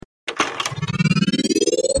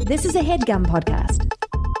This is a HeadGum podcast.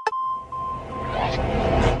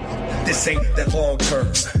 This ain't that long-term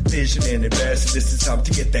vision and invest. This is time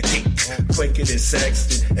to get that cake quicker than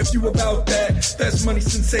Sexton. If you about that, that's money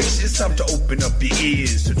sensation. It's time to open up your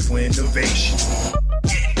ears to twin innovation.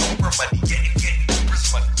 Getting over money, getting over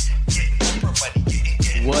money, getting over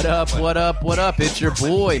money, What up, what up, what up? It's your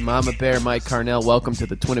boy, Mama Bear Mike Carnell. Welcome to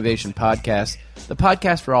the Twinnovation Podcast, the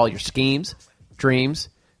podcast for all your schemes, dreams,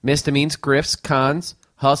 misdemeans, grifts, cons,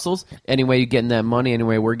 hustles. Any way you're getting that money, any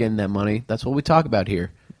way we're getting that money, that's what we talk about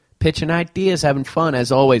here. Pitching ideas, having fun.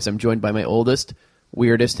 As always, I'm joined by my oldest,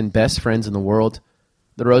 weirdest, and best friends in the world,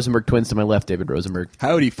 the Rosenberg twins to my left, David Rosenberg.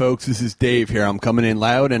 Howdy, folks. This is Dave here. I'm coming in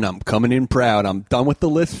loud and I'm coming in proud. I'm done with the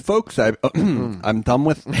list, folks. I'm done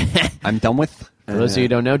with. For those of you who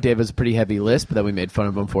don't know, Dave has a pretty heavy lisp that we made fun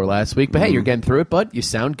of him for last week. But hey, you're getting through it, bud. You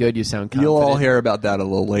sound good. You sound confident. You'll all hear about that a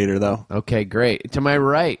little later, though. Okay, great. To my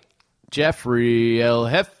right, Jeffrey El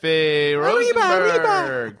Jefe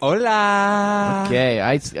Rosenberg. Hola. Okay,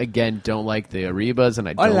 I again don't like the Arribas and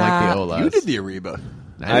I don't like the Olas. You did the Arriba.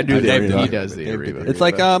 I do the Arriba. He does the Arriba. It's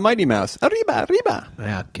like Mighty Mouse. Arriba.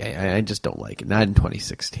 Okay, I just don't like it. Not in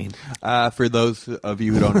 2016. For those of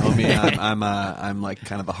you who don't know me, I'm like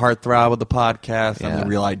kind of the heartthrob of the podcast. Yeah. I'm the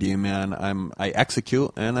real idea man. I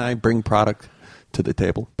execute and I bring product to the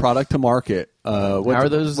table. Product to market. How are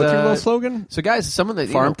those? What's your little slogan? So, guys, some of the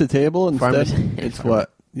Farm to table instead. It's farm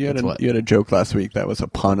what you had a joke last week that was a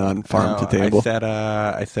pun on farm to table.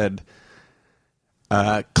 I said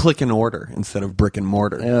click and order instead of brick and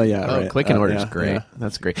mortar. Oh yeah, Oh, right. click and order is great. Yeah.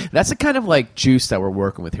 That's great. That's the kind of like juice that we're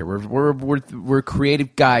working with here. We're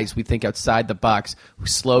creative guys. We think outside the box.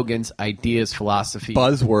 Slogans, ideas, philosophy,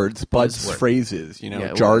 Buzzwords, phrases,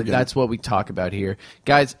 jargon. That's what we talk about here,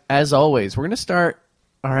 guys. As always, we're going to start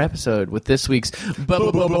our episode with this week's beef of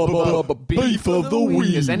the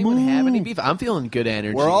week. Does anyone have any beef? I'm feeling good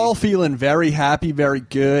energy. We're all feeling very happy, very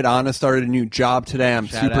good. Anna started a new job today. I'm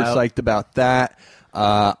Shout super out. psyched about that.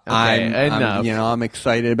 Enough. I'm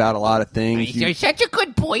excited about a lot of things. You're such a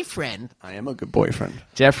good boyfriend. I am a good boyfriend.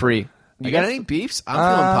 Jeffrey, you got guess- any beefs? I'm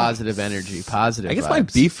feeling positive energy, positive I guess vibes. my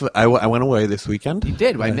beef. I went away this weekend. You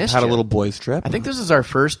did. I missed had you. a little boys trip. I think this is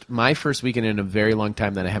my first weekend in a very long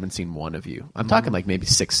time that I haven't seen one of you. I'm talking like maybe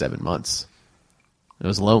 6-7 months. It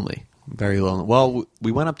was lonely. Very lonely. Well,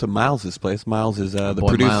 we went up to Miles' place. Miles is the boy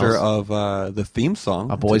producer Miles. of the theme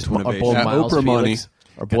song. Our boy to Twinnovation. Miles Oprah money. Felix.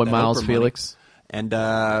 Our boy Got that Miles Oprah money. Felix.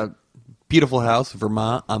 And beautiful house,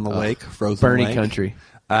 Vermont, on the lake, frozen Bernie lake. country.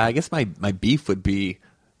 I guess my beef would be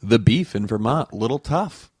the beef in Vermont. Little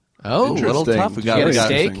tough. Oh, Little interesting. tough. Did you get a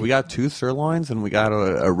steak? We got 2 sirloins and we got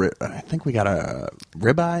I think we got a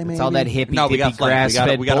ribeye. Maybe It's all that hippy no, we dippy got flank.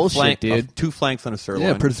 grass-fed we got bullshit, a flank, dude. 2 flanks on a sirloin.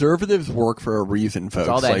 Yeah, preservatives work for a reason, folks. It's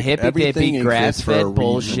all that Like, hippy everything dippy exists for a grass-fed reason.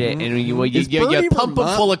 bullshit, and you Is Bernie pump them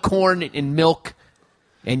Vermont- full of corn and milk,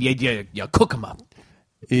 and you cook them up.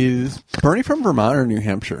 Is Bernie from Vermont or New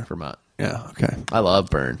Hampshire? Vermont. Yeah, okay. I love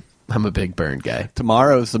Burn. I'm a big Burn guy.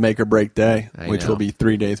 Tomorrow's the make or break day, I which know. will be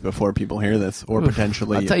 3 days before people hear this, or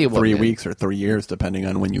potentially I'll tell you what, 3 man. weeks or 3 years, depending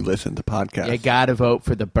on when you listen to podcasts. You gotta vote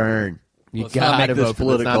for the Burn. You Let's not gotta make this vote for.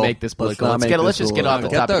 Let's not political. make this political. Let's not make Let's this just get off the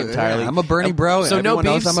political. topic entirely. I'm a Bernie bro. So no Everyone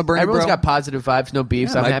knows beefs. I'm a Bernie Everyone's bro. got positive vibes. No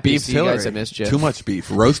beefs. I'm my happy to beef's see you guys. I Hillary. missed you. Too much beef.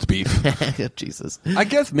 Roast beef. Jesus. I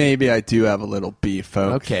guess maybe I do have a little beef,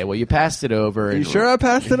 folks. Okay. Well, you passed it over. Are you and- sure I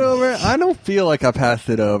passed it over? I don't feel like I passed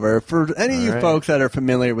it over. For any of you right. folks that are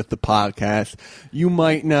familiar with the podcast, you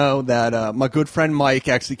might know that my good friend Mike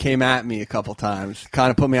actually came at me a couple times, kind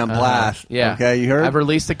of put me on blast. Yeah. Okay, you heard? I've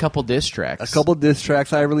released a couple diss tracks. a couple diss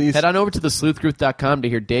tracks I released. Head on over to thesleuthgroup.com to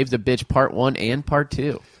hear Dave's a Bitch Part 1 and Part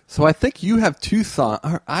 2. So I think you have 2 songs.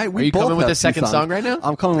 Are you coming with the second song right now?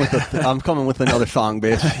 I'm coming with another song,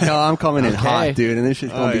 bitch. No, I'm coming in Okay. hot, dude, and this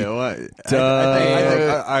is gonna be. All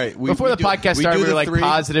right. Before the podcast started, we were like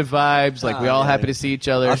positive vibes. Like, we all happy to see each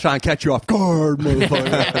other. I was trying to catch you off guard,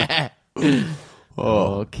 motherfucker.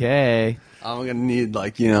 Okay. I'm gonna need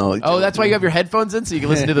Oh, that's why you have your headphones in so you can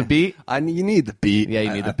listen to the beat? You need the beat. Yeah,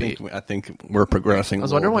 you need the beat. I think we're progressing. I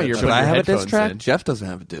was wondering why you're Should putting I your have a diss headphones track? in. Jeff doesn't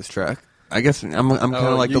have a diss track. I guess I'm kind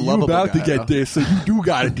of like the you lovable about guy, to get though. this, so you do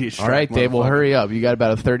got a dish track. All right, Dave, well, motherfucker. hurry up. You got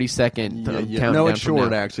about a 30-second countdown. No, it's from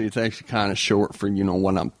short, now. actually. It's actually kind of short for,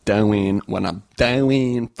 what I'm doing. When I'm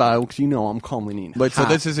doing, folks, I'm coming in But so hot.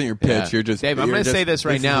 this isn't your pitch. Yeah. You're just Dave, I'm you're going to just- say this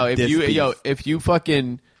right is now. a If diss you beef. if you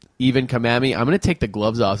fucking even come at me, I'm going to take the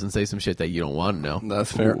gloves off and say some shit that you don't want to know.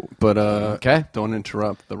 That's fair. But Okay. don't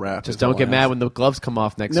interrupt the rap. Just is don't all get I mad ask. when the gloves come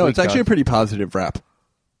off next No, week. it's actually a pretty positive rap.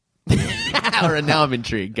 All right, now I'm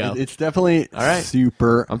intrigued. Go. It's definitely All right.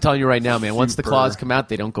 super I'm telling you right now, man. Once the super claws come out,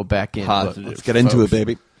 they don't go back in. positive. Look, Let's get into it,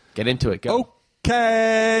 baby. get into it. Go.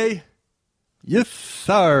 Okay. Yes,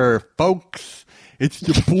 sir, folks. It's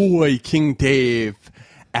your boy, King Dave,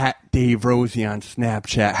 at Dave Rosie on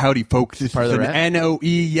Snapchat. Howdy, folks. This Part is of the an rap? NOE.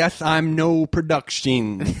 Yes, I'm no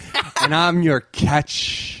production. And I'm your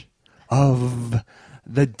catch of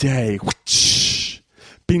the day.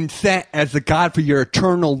 Been sent as the god for your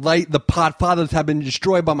eternal light. The podfathers have been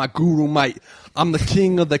destroyed by my guru might. I'm the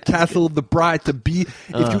king of the castle of the bride to be.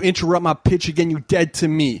 If you interrupt my pitch again, you dead to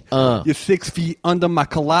me. You're 6 feet under my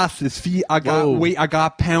colossus feet. I got weight, I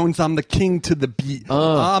got pounds. I'm the king to the beat.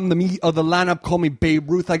 I'm the meat of the lineup. Call me Babe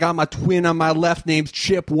Ruth. I got my twin on my left. Name's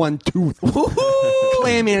Chip One Tooth.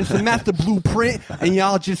 Clayman's the master blueprint, and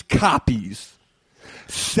y'all just copies.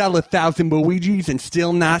 Sell 1,000 Luigi's and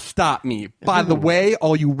still not stop me. By the way,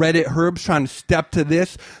 all you Reddit herbs trying to step to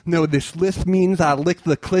this, know this list means I lick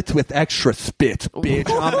the clits with extra spits. Bitch,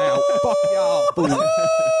 I'm out. Fuck y'all.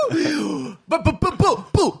 Boo.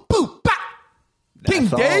 King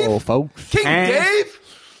Dave, folks. King Dave.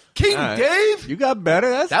 King All right. Dave. You got better.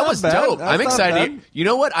 That was bad. dope. That's I'm not excited. bad. You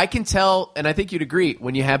know what? I can tell, and I think you'd agree,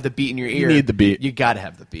 when you have the beat in your ear. You need the beat. You got to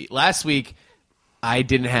have the beat. Last week, I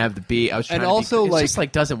didn't have the beat. I was trying And to also, be, it's like, just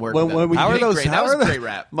like doesn't work. when with them. we- You How did are those- great. how That was are the- great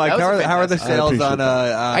rap. Mike, That was how are the fantastic. sales appreciate on?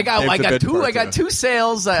 that. I got Dave the Bid two. I got birthday. 2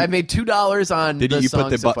 sales. I made $2 on. Did the you song put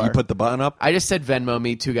the so far. you put the button up? I just said Venmo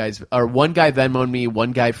me. 2 guys, or one guy Venmoed me.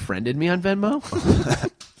 One guy friended me on Venmo.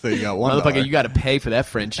 So you got $1. Motherfucker, you got to pay for that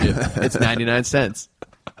friendship. It's 99 cents.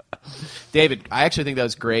 David, I actually think that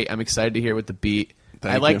was great. I'm excited to hear with the beat.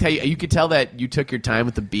 Thank I liked you. how you could tell that you took your time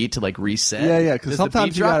with the beat to like reset. Yeah, Does because the sometimes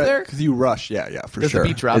beat you drop gotta, there. because you rush. Yeah, for Does the sure.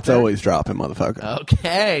 beat drop it's there? always dropping, motherfucker.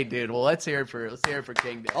 Okay, dude. Well, let's hear it for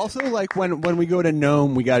King Dave. Also, like when we go to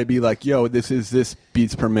Gnome, we got to be like, "Yo, this is this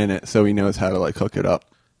beats per minute," so he knows how to like hook it up.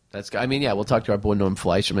 That's. I mean, yeah, we'll talk to our boy Noam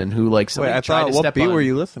Fleischman, who like Wait, somebody I tried thought to what step beat on. were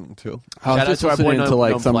you listening to? I was Shout out just to our boy listening to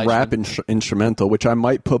like Noam some Fleischman. rap instrumental, which I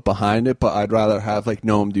might put behind it, but I'd rather have like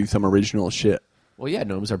Gnome do some original shit. Well, yeah,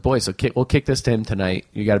 Noam's our boy, so we'll kick this to him tonight.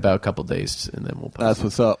 You got about a couple days, and then we'll. Post That's it.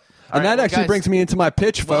 what's up. All And right, that well, actually guys- brings me into my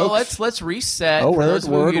pitch, Well, folks. let's reset. Oh, For word, those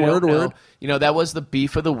of you word, who don't word, know, word. You know, that was the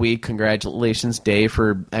beef of the week. Congratulations, Dave,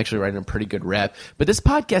 for actually writing a pretty good rep. But this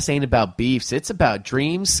podcast ain't about beefs. It's about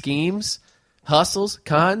dreams, schemes, hustles,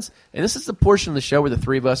 cons. And this is the portion of the show where the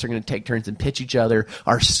 3 of us are going to take turns and pitch each other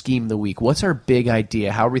our scheme of the week. What's our big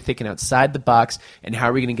idea? How are we thinking outside the box? And how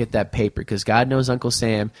are we going to get that paper? Because God knows Uncle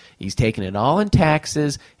Sam, he's taking it all in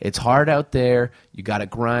taxes. It's hard out there. You got to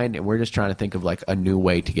grind. And we're just trying to think of like a new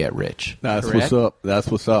way to get rich. That's Correct? what's up. That's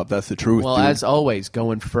what's up. That's the truth. Well, dude. as always,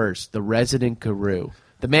 going first, the resident guru.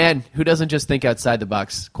 The man who doesn't just think outside the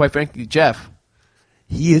box. Quite frankly, Jeff.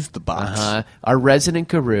 he is the boss. Our resident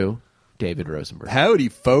guru, David Rosenberg. Howdy,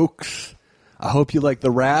 folks. I hope you like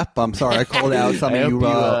the rap. I'm sorry I called out some I of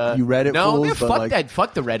hope you Reddit no, fools. man, but fuck like, that.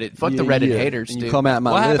 Fuck the Reddit. Fuck the Reddit haters, and dude. you come at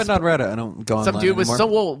my What list. happened on Reddit? I don't go Some online dude was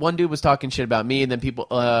anymore. one dude was talking shit about me, and then people.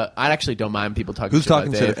 I actually don't mind people talking. Who's shit about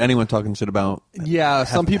talking Dave. shit? Anyone talking shit about? Yeah,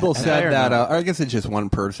 some people said fair that. enough. Or I guess it's just one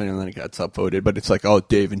person, and then it got upvoted. But it's like, oh,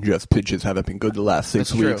 Dave and Jeff's pitches haven't been good the last 6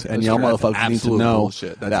 That's true. weeks, and That's y'all true. motherfuckers need to Absolute know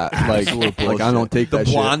bullshit. That's that. Like I don't take The that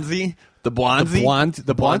shit. Blondie? The Blondie?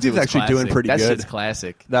 The Blondie's was actually doing classic. pretty that good. shit's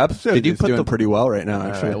classic. The episode Did you is put doing the- pretty well right now, All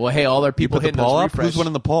actually. right. Well, hey, all our You people put the hitting poll those up? refresh. Who's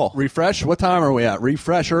winning the poll? Refresh. What time are we at?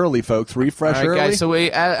 Refresh early, folks. Refresh All right, early. guys. So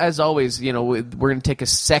as always, you know, we're going to take a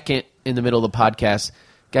second in the middle of the podcast.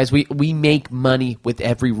 Guys, we make money with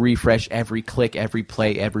every refresh, every click, every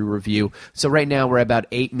play, every review. So right now we're about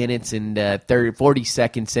 8 minutes and 40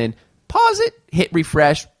 seconds in. Pause it, hit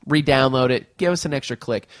refresh, re-download it, give us an extra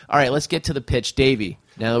click. All right, let's get to the pitch. Davey,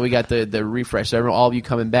 now that we got the refresh, so all of you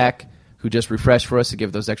coming back who just refreshed for us to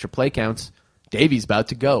give those extra play counts, Davey's about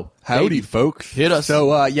to go. Howdy, Davey, folks. hit us. So,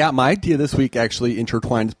 my idea this week actually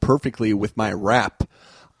intertwines perfectly with my rap.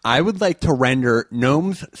 I would like to render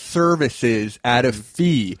Gnome's services at a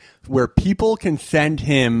fee where people can send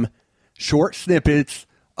him short snippets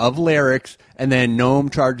of lyrics, and then Gnome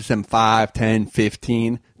charges him 5, 10,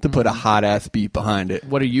 15 to put a hot-ass beat behind it.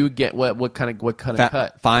 What do you get? What kind of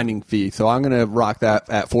cut? Finding fee. So I'm going to rock that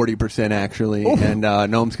at 40% actually, and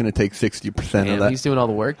Gnome's going to take 60% of Damn, that. he's doing all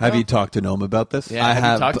the work. Have though? you talked to Gnome about this? Yeah. I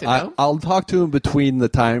have you talked to Gnome? I'll talk to him between the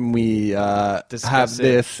time we have Discuss it.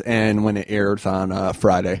 this and when it airs on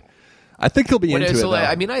Friday. I think he'll be into it. Though.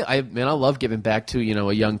 I mean, I love giving back to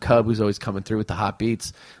a young cub who's always coming through with the hot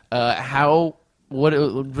beats.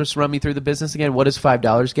 Just run me through the business again. What does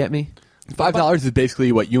 $5 get me? $5 is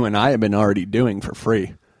basically what you and I have been already doing for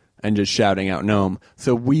free and just shouting out Gnome.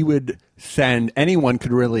 So we would anyone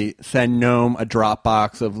could really send Gnome a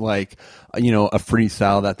Dropbox of like, a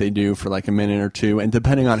freestyle that they do for like a minute or two. And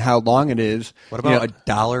depending on how long it is. What about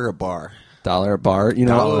 $1 a bar? $1 a bar. You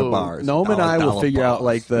know, Dollar bars. Noam and I will Dollar figure out bars.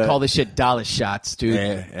 like the. Call this shit dollar shots, dude.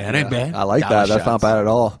 It ain't bad. I like Dollar that. That's not shots. bad at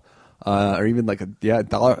all. Or even like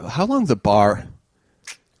 $1. How long's a bar?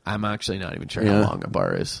 I'm actually not even sure Yeah. how long a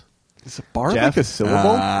bar is. Is a bar Jeff? like a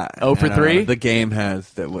syllable? 0 for 3? The game has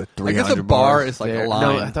that with 300 I guess a bar bars. is like There- a line.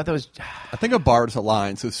 No, I thought that was. I think a bar is a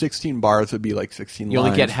line. So 16 bars would be like 16 You lines.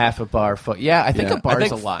 only get half a bar. Yeah, I think Yeah. a bar I is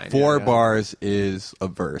think a line. 4 bars is a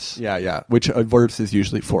verse. Yeah. Which a verse is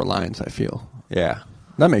usually 4 lines, I feel. Yeah.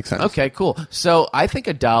 That makes sense. Okay, cool. So I think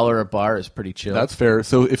 $1 a bar is pretty chill. That's fair.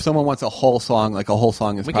 So if someone wants a whole song, like a whole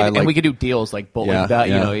song is we probably could, like... and we could do deals like bowling. Yeah,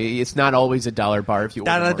 You yeah. know, it's not always $1 bar if you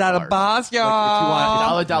order more bars. bars,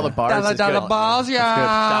 y'all. $1 bars is good. bars,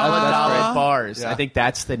 $1 bars. I think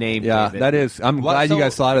that's the name. Yeah, David. that is. I'm glad you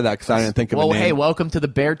guys thought of that because I didn't think of a Well, name. hey, welcome to the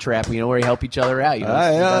Bear Trap. You know where we help each other out. You know,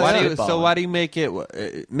 yeah, Why that's do you, spitballing. so why do you make it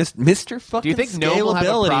Mr. Fucking Do you think Gnome will have a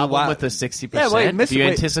Scalability? problem Why- with the 60%? Yeah, wait, Do you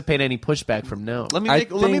wait. anticipate any pushback from Gnome? Let me I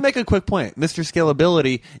make, let me think- make a quick point. Mr.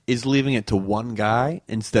 Scalability is leaving it to one guy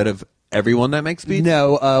instead of everyone that makes beats.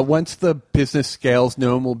 No, once the business scales,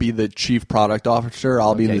 Noam will be the chief product officer.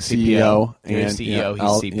 I'll be Okay, the CPO. CEO. You're CEO,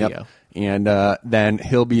 he's CPO. And then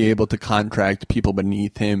he'll be able to contract people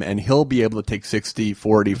beneath him, and he'll be able to take 60-40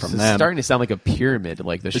 from It's them. starting to sound like a pyramid,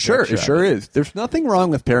 like the Sure, structure it of sure is. There's nothing wrong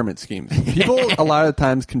with pyramid schemes. People a lot of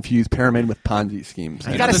times confuse pyramid with Ponzi schemes.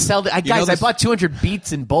 I gotta sell. Guys, I this- bought 200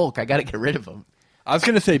 beats in bulk. I gotta get rid of them. I was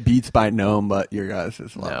going to say Beats by Gnome, but your guys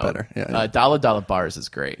is a lot better. Yeah, $1 bars is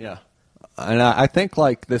great. yeah. And I think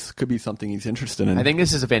like this could be something he's interested in. I think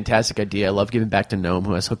this is a fantastic idea. I love giving back to Gnome,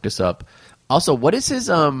 who has hooked us up. Also, what is his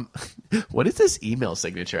what is this email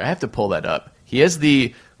signature? I have to pull that up. He has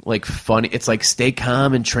the like funny. It's like stay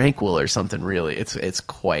calm and tranquil or something. Really, it's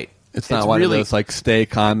quite. It's not one really, of those like stay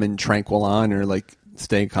calm and tranquil on or like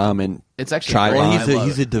stay calm and It's actually chai great. on. I love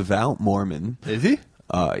He's it. a devout Mormon. Is he?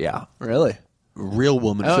 Yeah. Really? Real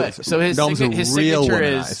woman. Oh, so his Gnome's a his real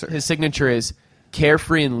signature is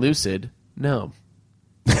carefree and lucid. No,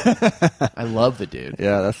 I love the dude.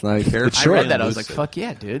 Yeah, that's nice. It's I short. read that. I was like, lucid. "Fuck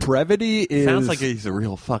yeah, dude!" Brevity is Sounds like he's a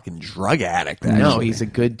real fucking drug addict. No, actually. he's a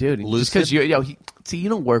good dude. Just Lucid? because you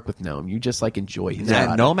don't work with Gnome, you just like enjoy his. Yeah,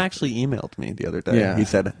 product. Gnome actually emailed me the other day. Yeah. He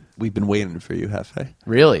said, "We've been waiting for you, Hefe."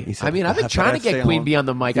 Really? He said, I mean, I've been "Have trying I to get stay Queen on?" Bee on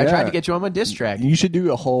the mic. I Yeah. tried to get you on my diss track. You should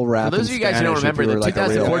do a whole rap. For those in of you guys who don't Spanish if remember, you were the like a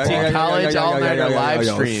real- 2014 college all-nighter live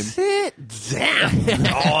stream. Sit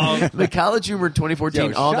down. The college humor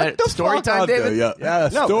 2014 Yo, all-night shut the story fuck time, up, David. though, yeah,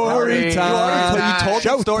 No, story time. You told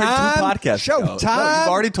the story 2 podcasts ago. No, Showtime. you've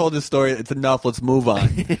already told the story. It's enough. Let's move on.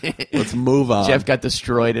 Let's move on. Jeff got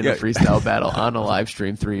destroyed in a Yeah. freestyle battle on a live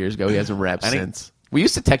stream 3 years ago. He hasn't rapped since. We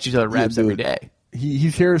used to text each other raps dude. every day.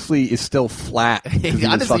 He seriously is still flat. 'cause he was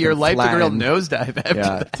Honestly, your fucking life took a real flattened. nosedive after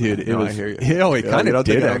Yeah, that. dude, it No, was. I hear you. Oh, he Yeah, kind you of don't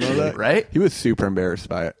think did I don't know actually, that? Right? He was super embarrassed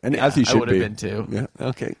by it, and as he I should would be. have been too. Yeah.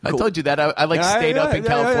 Okay. I cool. told you that. I stayed up in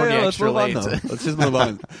California Let's extra move on, late. though. Let's just move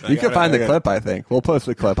on. You can find the clip. I think we'll post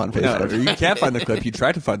the clip on No, Facebook. you can't find the clip. You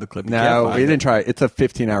tried to find the clip. You No, can't find we it. didn't try. It's a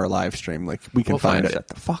 15-hour live stream. Like we can We'll find find it. it.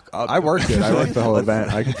 The fuck up. I worked it. I worked the whole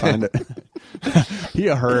event. I can find it. He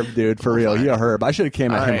a herb, dude. For real. He a herb. I should have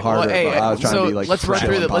came at All him right. harder. Well, hey, but I was trying so to be like. let's run fresh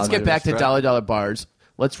through and that. Let's get positive. back to $1 bars.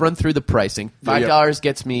 Let's run through the pricing. $5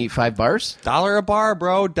 gets me 5 bars. $1 a bar,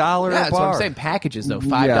 bro. $1 Yeah, a that's what bar. I'm saying. Packages though.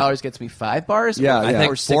 $5 gets me 5 bars. Yeah, or yeah. I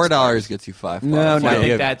think or $6 $4 gets you 5 bars. No, no. I think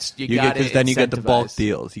You that's you get got because then you get the bulk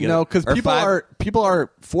deals. You get No, because or people five-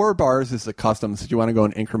 are 4 bars is the custom. So you want to go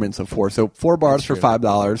in increments of 4. So 4 bars for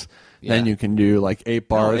 $5. Then Yeah. you can do like 8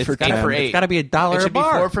 bars it's for gotta 10. for 8. It's gotta be $1 It a should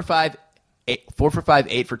bar. be 4 for 5,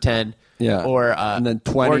 8 for 10. Yeah. Or And then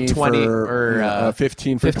 20 or 20 for, or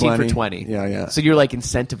 15 for 15 for 20. 20. Yeah, yeah. So you're like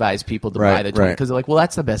incentivize people to Right, buy the 20 right. because they're like, well,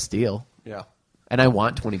 that's the best deal, Yeah. and I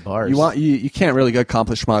want 20 bars. You can't really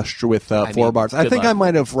accomplish much with 4 mean, bars. I good think luck. I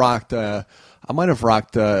might have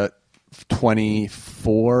rocked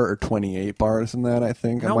 24 or 28 bars in that. I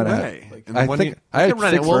think No I might way. have. Like, I when think you- I had You can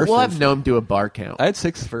run 6 it. We'll verses. have Gnome do a bar count. I had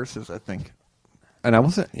 6 verses, I think. And I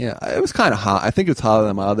wasn't. Yeah, it was kind of hot. I think it was hotter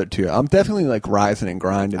than my other 2. I'm definitely like rising and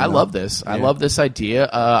grinding. I now. love this. I Yeah. love this idea.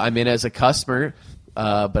 I'm in as a customer,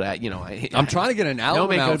 but I'm trying to get an no album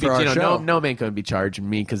man out gonna be, for our show. no man gonna be charging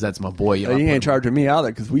me because that's my boy. You ain't charging me either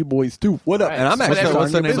because we boys do. What up? Right. And I'm So actually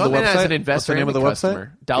what's starting the to name of the Someone as website? an investor What's the name and of a the website?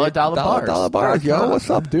 customer. $1 bars. $1 bars, yo. What's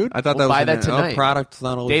up, dude? I thought We'll that was buy the that name. tonight. Oh, product's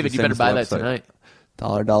not always David, the you same better as buy the that website.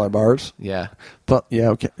 tonight. $1 bars. Yeah, But yeah,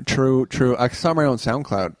 okay. True. I can start my own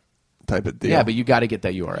SoundCloud type of deal. yeah, but you got to get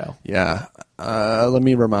that URL. yeah. Let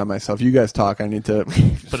me remind myself. You guys talk. I need to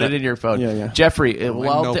Put it in your phone. Yeah, yeah. Jeffrey,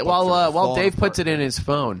 while notebooks are while falling Dave puts it in his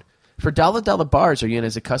phone, for $1 bars, are you in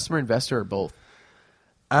as a customer, investor, or both?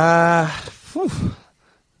 Whew.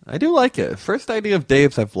 I do like it. First idea of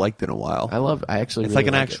Dave's I've liked in a while. I actually It's really like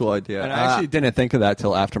an like actual idea. And I actually didn't think of that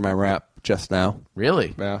till after my rap just now.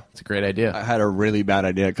 Really? Yeah. It's a great idea. I had a really bad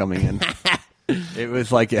idea coming in. It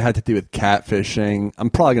was like it had to do with catfishing. I'm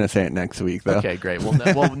probably going to say it next week, though. Okay, great.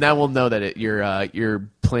 Well, now we'll know that your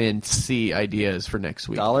Plan C idea is for next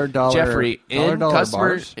week. $, Jeffrey, in $,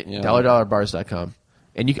 customers, bars. Yeah. $bars.com.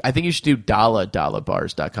 And I think you should do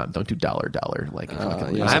 $bars.com. Don't do $. Like,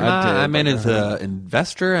 yeah. I'm in as an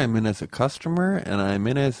investor, I'm in as a customer, and I'm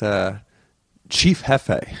in as a chief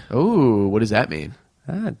jefe. Oh, what does that mean?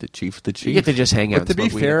 The chief. You get to just hang out. But to be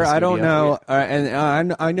fair, I don't know,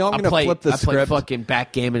 and I know I'm going to flip the script. I play fucking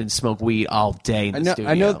backgammon and smoke weed all day in the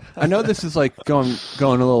studio. I know this is like going a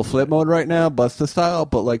little flip mode right now, Busta style.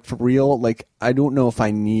 But like for real, like I don't know if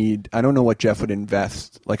I don't know what Jeff would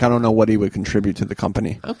invest. Like I don't know what he would contribute to the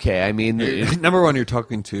company. Okay, I mean, number one, you're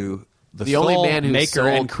talking to the only sole man who maker sold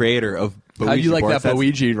and creator of Bowegie. How you like boards. that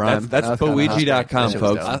Bowegie rhyme? That's Bowegie.com,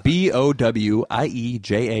 folks.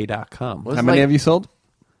 BOWIEJA.com. How many have you sold?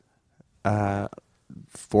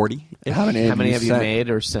 40. How many have you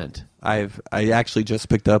made or sent? I actually just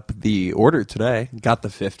picked up the order today. Got the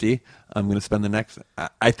 50. I'm going to spend the next.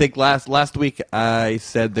 I think last week I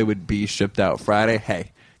said they would be shipped out Friday.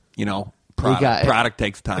 Hey, product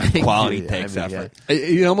takes time. Quality takes effort. Yeah.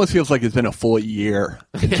 It almost feels like it's been a full year.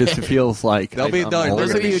 It just feels like they'll be done.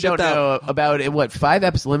 Those of you who don't know about it, what 5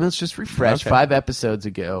 episodes? Let's just refresh. Okay. 5 episodes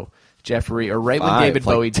ago, Jeffrey, or right when 5, David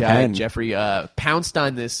like Bowie 10. died, Jeffrey pounced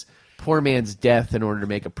on this poor man's death in order to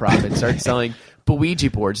make a profit. Started selling Ouija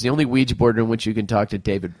boards, the only Ouija board in which you can talk to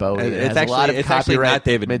David Bowie. It's actually not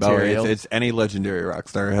David material. Bowie. It's any legendary rock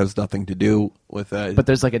star. It has nothing to do with. But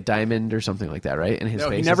there's like a diamond or something like that, right? In his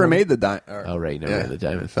face. He never made the diamond. Oh, right, he never made the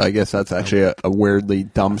diamond. So I guess that's actually a weirdly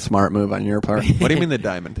dumb, smart move on your part. What do you mean the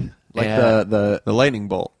diamond? Like the lightning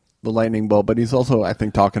bolt. The lightning bolt, but he's also, I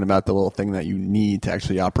think, talking about the little thing that you need to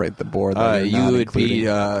actually operate the board. That you would be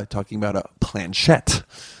talking about a planchette.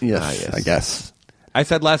 Yes, I guess. I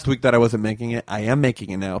said last week that I wasn't making it. I am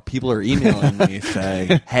making it now. People are emailing me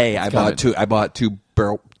saying, "Hey, I bought two.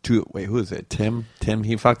 Wait, who is it? Tim.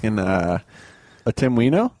 He fucking a Tim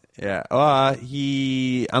Wino. Yeah.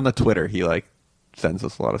 He on the Twitter. He like sends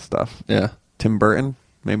us a lot of stuff. Yeah. Tim Burton.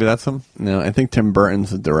 Maybe that's him. No, I think Tim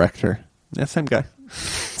Burton's the director. Yeah, same guy.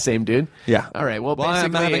 Same dude? Yeah. All right. Well,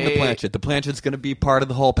 I'm having the planchet. The planchet's going to be part of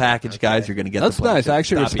the whole package, guys. You're going to get That's the planchet. nice. I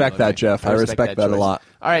actually respect that, Jeff. I respect that a lot.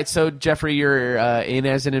 All right. So, Jeffrey, you're in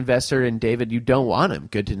as an investor, and David, you don't want him.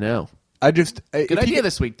 Good to know. Good idea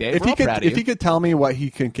this week, Dave. If he could tell me what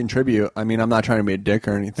he can contribute, I mean, I'm not trying to be a dick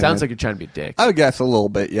or anything. Sounds like you're trying to be a dick. I would guess a little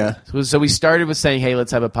bit, yeah. So we started with saying, hey,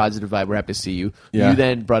 let's have a positive vibe. We're happy to see you. Yeah. You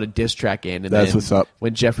then brought a diss track in. And That's then what's up.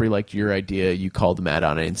 When Jeffrey liked your idea, you called him out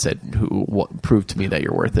on it and said, prove to me that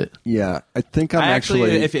you're worth it. Yeah. I think I'm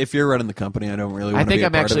actually... If you're running the company, I don't really want to be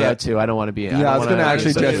a part of that. I think I'm actually out, too. I don't want to be... Yeah, I was going to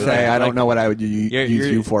actually just say, I don't know what I would use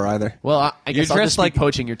you for either. Well, I guess I'll just be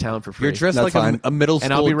poaching your talent for free. You're dressed like a middle school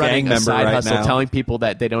and I'll be running gang a member side right hustle now. telling people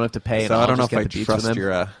that they don't have to pay. So and I don't know just if I get the beats for trust them.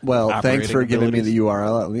 your well, thanks for giving me the abilities.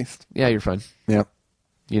 URL at least. Yeah, you're fun. Yeah.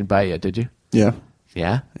 You didn't buy it yet, did you? Yeah.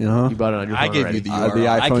 Yeah? Uh-huh. You bought it on your phone I gave already. you the URL. The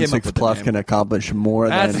I came iPhone up 6 with the Plus name. can accomplish more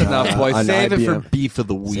That's than enough, boys. an Save it for IBM. beef of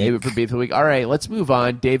the week. Save it for beef of the week. All right, let's move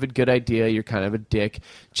on. David, good idea. You're kind of a dick.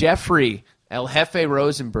 Jeffrey, El Jefe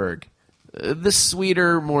Rosenberg, the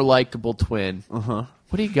sweeter, more likable twin. Uh-huh.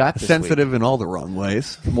 What do you got this Sensitive in all the wrong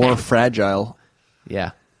ways. More fragile. week?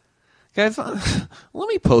 Yeah. Guys, let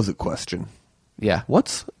me pose a question. Yeah.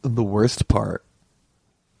 What's the worst part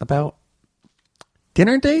about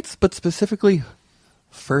dinner dates, but specifically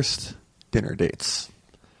first dinner dates?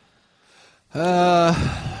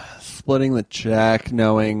 Splitting the check,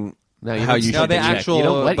 knowing No, how you split should the the check. actual- You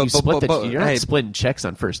don't let you but- split the but- You're not hey. splitting checks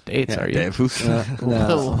on first dates, are you? Dave, who's... No.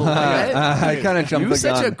 I kind of jumped You the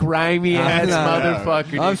such gun. a grimy ass no.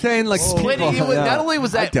 motherfucker. I'm dude. saying like Splitting people, it was, no. not only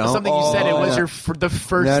was I that don't. something you said, it was no. the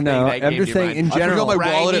first No, thing no, that I'm came just to your saying in mind. general. I forgot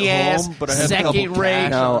my wallet at Grimy-ass, home, but I had a couple second rate,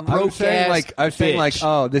 cash. No, I was saying broke-ass I was saying like, bitch.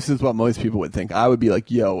 oh, this is what most people would think. I would be like,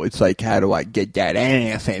 yo, it's like, how do I get that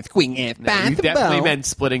ass and squing it No, back you to definitely bone? meant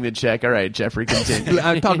splitting the check. All right, Jeffrey, continue.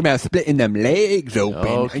 I'm talking about splitting them legs open.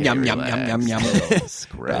 Okay, Yum yum relax. yum yum yum.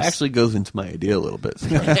 Gross. That actually goes into my idea a little bit.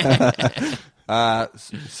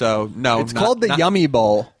 So, no. It's called the Yummy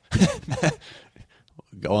Bowl,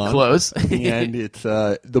 Go on. Close. and it's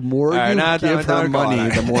the more right, you no, give no, her go money, on.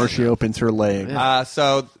 the more she opens her leg.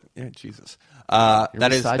 Jesus. That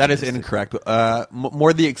is misogynistic. incorrect.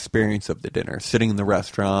 More the experience of the dinner, sitting in the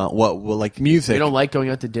restaurant. What like Music. You don't like going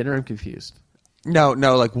out to dinner? I'm confused. No,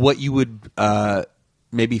 like what you would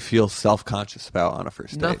maybe feel self-conscious about on a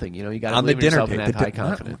first date. Nothing. You know, you got to on the believe dinner yourself date. and have The high di-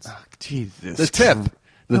 confidence. Jesus. The tip.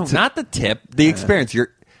 No, not the tip. The experience.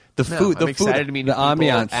 The food. I'm the excited food, to meet the new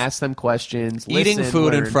people, ambiance. ask them questions, Eating listen,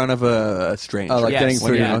 food in learn. front of a stranger. like Yes. getting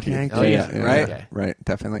food. Yeah. Okay. Oh, yeah. Right? Okay. Right.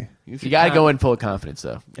 Definitely. You got to go in full of confidence,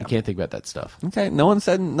 though. You can't think about that stuff. Okay, no one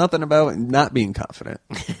said nothing about not being confident.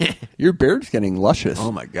 Your beard's getting luscious.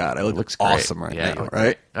 Oh my god, I Looks look great. awesome right Yeah, you now, look right?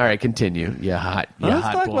 great. All right, continue. Yeah, hot. Yeah, Let's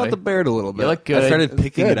hot talk boy. about the beard a little bit. You look good. I started It's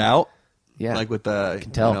picking good. it out. Yeah. Like with the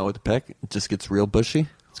tell. with the pick, it just gets real bushy.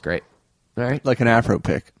 It's great. All right. Like an afro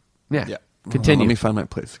pick. Yeah. Continue. Let me find my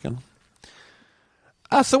place again.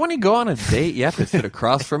 So when you go on a date, you have to sit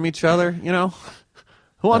across from each other. You know,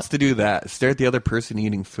 who wants to do that? Stare at the other person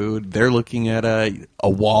eating food. They're looking at a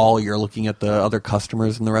wall. You're looking at the other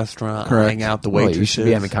customers in the restaurant. Correct. Hang out the Well, waitresses. you should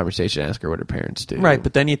be having a conversation. Ask her what her parents do. Right,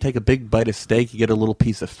 but then you take a big bite of steak, you get a little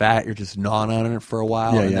piece of fat, you're just gnawing on it for a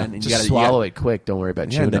while, Yeah, and yeah. then just swallow it quick. Don't worry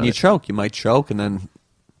about Yeah, chewing then on you it. choke. You might choke, and then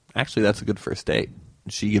actually that's a good first date.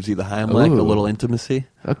 She gives you the Heimlich, a Ooh. little intimacy.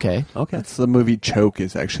 Okay. Okay. That's the movie Choke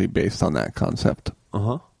is actually based on that concept.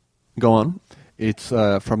 Uh-huh. Go on. It's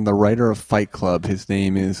from the writer of Fight Club. His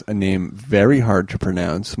name is a name very hard to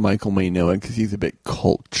pronounce. Michael may know it because he's a bit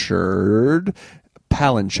cultured.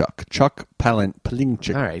 Palinchuk. Chuck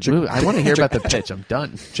Palinchuk. All right. Move. I want to hear about the pitch. I'm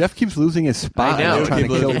done. Jeff keeps losing his spot. I know. I'm trying to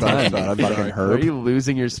Keep kill losing time. his I'm spot. fucking Where are Herb. you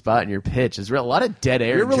losing your spot in your pitch? There's a lot of dead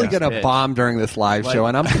air. You're in really Jeff's going to pitch. bomb during this live show,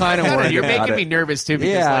 and I'm kind of worried You're about making it. me nervous too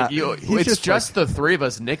because Yeah. like He's it's just just the three of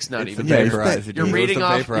us. Nick's not even Yeah, there. he's Vaporizer. You're Use reading the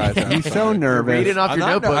off. vaporizer. He's so nervous. Reading off I'm your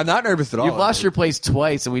not- notebook. I'm not nervous at all. You've lost your place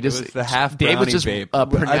twice, and we just was the half Dave was brownie just vape.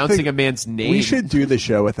 pronouncing a man's name. We should do the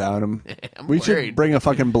show without him. I'm we worried. should bring a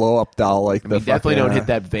fucking blow up doll like I the mean, definitely fucking, don't hit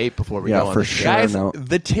that vape before we yeah, go on for the sure. show. Guys, no.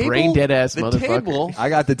 the table, Brain dead ass the motherfucker. table, I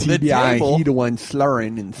got the The TBI. table- He the one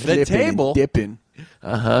slurring and slipping table- and dipping.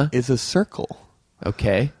 is a circle.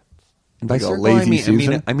 Okay. And by Like a circle, lazy I mean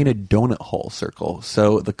Susan? a donut hole circle.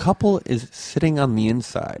 So the couple is sitting on the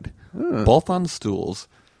inside, both on stools,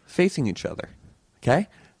 facing each other. Okay,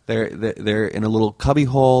 they're in a little cubby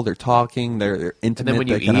hole. They're talking. They're intimate. when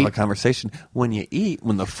you they can have a eat? conversation. When you eat,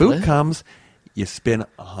 when the food What? comes, you spin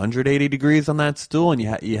 180 degrees on that stool, and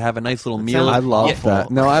you have a nice little meal. I love You-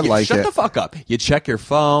 that. No, I like shut it. the fuck up. You check your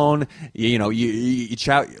phone. You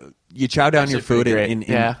chow down your Actually food pretty great. in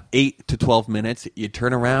Yeah. 8 to 12 minutes. You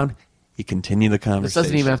turn around. You continue the This conversation.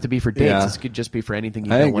 doesn't even have to be for dates. Yeah. This could just be for anything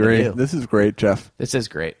you I don't want to agree. do. This is great, Jeff. This is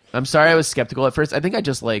great. I'm sorry I was skeptical at first. I think I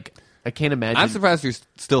just I can't imagine. I'm surprised you're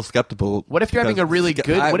still skeptical. What if you're having a really good?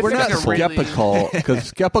 What if We're you're not having a really? skeptical because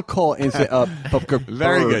skeptical is a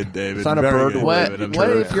Very bird. good, David. It's not a Very bird. good, What, David. I'm what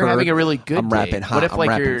sure. if you're having a really good I'm date? rapping hot. What if I'm like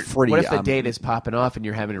rapping you're? free. What if the I'm- date is popping off and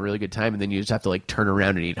you're having a really good time and then you just have to like turn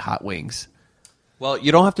around and eat hot wings? Well,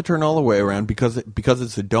 you don't have to turn all the way around because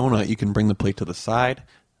it's a donut. You can bring the plate to the side.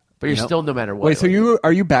 But you're Yep. still no matter what. Wait, so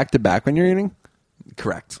are you back to back when you're eating?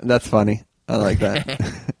 Correct. That's funny. I like that.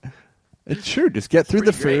 It's true. Just get through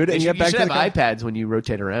the Pretty great. food and you get back should to have the iPads when you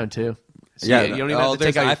rotate around too. So Yeah, you don't even have to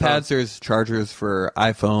there's take out your phone. iPads. There's chargers for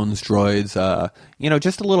iPhones, Droids.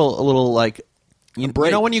 Just a little like you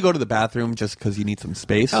know when you go to the bathroom just because you need some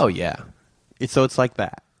space. Oh yeah, It's like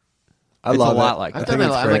that. I It's love a lot it. like I've that. done that.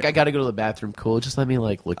 it's I'm great. like, I got to go to the bathroom. Cool, just let me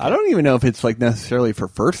like look. I don't even know if it's like necessarily for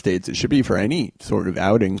first dates. It should be for any sort of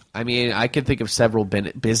outing. I mean, I can think of several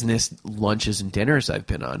business lunches and dinners I've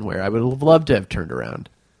been on where I would have loved to have turned around.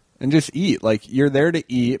 And just eat. Like, you're there to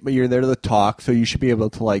eat, but you're there to talk, so you should be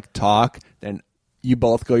able to, like, talk. Then you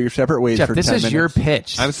both go your separate ways Jeff, for this 10 is minutes. your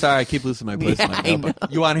pitch. I'm sorry, I keep losing my place. Yeah, in my I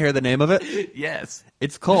notebook. You want to hear the name of it? Yes.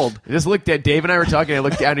 It's called. I just looked at Dave and I were talking. I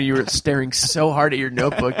looked down and you were staring so hard at your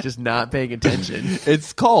notebook, just not paying attention.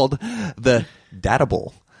 It's called the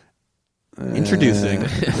Datable. Introducing.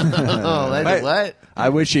 Oh, that's Wait. what? I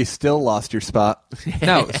wish you still lost your spot.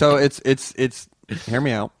 No, so it's. Hear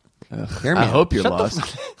me out. Hear me I out. hope you're Shut the lost.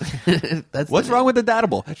 f- That's What's wrong with the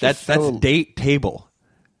Datable? That's so- date table.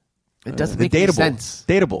 It doesn't The make any dateable. sense.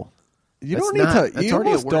 Dateable. You That's don't need not- to. that's You already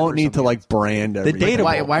a almost word don't for need to, something like, brand everything.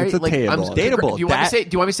 dateable. Why It's a like, table. Dateable. Do you want me to say? Do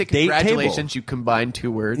you want me to say Date table. congratulations? You combined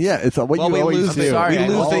two words. Yeah, it's what Well, you we always lose do. the sorry, I we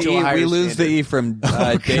lose hold the to a e. higher We lose the standard. e from date,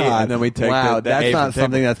 God. and then we take Wow, the that's A not from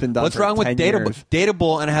something table. that's been done What's for wrong with 10 dateable? years.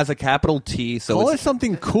 Dateable and it has a capital T, so Call it it's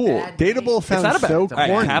something cool. bad name. Dateable It's sounds not a bad. so All right,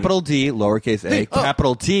 corny. capital D, lowercase a,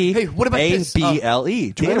 capital T, Hey, what about this? ABLE.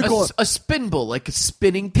 you wanna Dateable. call A spinball, like a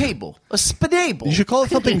spinning table, a spinable. You should call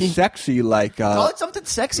it something sexy, like call it something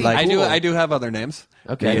sexy. like- cool. I do have other names.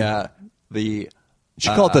 Okay. The you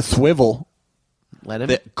should call it the swivel. Let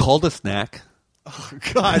him. called a snack.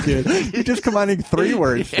 God, dude, you're just combining 3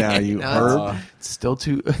 words now. You No, herb. it's still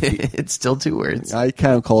two. It's still 2 words. I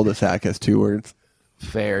count cul-de-sac as 2 words.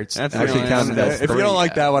 fair. It's That's Actually really counted as if you three. don't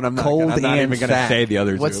like that one, I'm not Cold even and going to sack. say the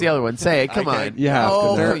other two. What's the other one? Say it. Come Okay. on. You have to.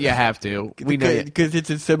 Oh, They're- you have to. We know you. Because it's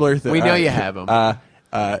a similar thing. We know All you have 'em.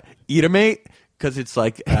 Eatamate, because it's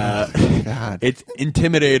like it's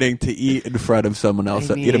intimidating to eat in front of someone else.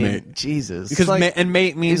 I mean, Eatamate. Jesus. Because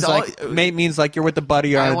mate means Is all- mate means like you're with a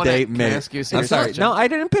buddy I on a wanna- date. can I Mate. ask you a I'm serious sorry. question? No, I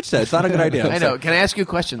didn't pitch that. It's not a good idea. I know. Can I ask you a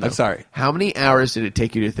question, though? I'm sorry. How many hours did it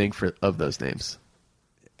take you to think of those names?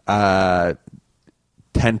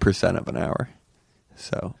 10% of an hour.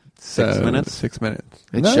 So 6 minutes. 6 minutes.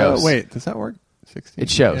 It no, shows. Wait, does that work? 16. It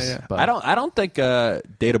shows. Yeah, yeah. But I don't think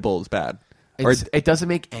Dateable is bad. Or it doesn't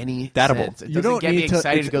make any Dateable. sense. It You doesn't don't get me need to-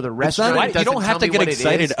 excited to go to the It's not- restaurant. It you don't doesn't have to tell me get what it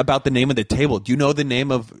excited is. about the name of the table. Do you know the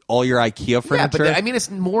name of all your IKEA furniture? Yeah, but I mean,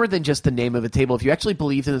 it's more than just the name of a table. If you actually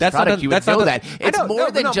believed in this That's not product, the- you would that's not know the- that. I It's know, more no,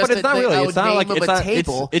 than no, just but it's not really. It's not name like- of it's a not-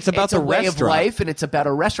 table. it's about it's the a way restaurant. of life, and it's about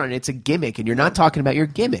a restaurant. It's a gimmick, and you're not talking about your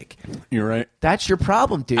gimmick. You're right. That's your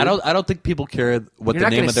problem, dude. I don't think people care what You're the not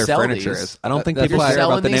name gonna of their sell furniture these. is. I don't think That's people why- care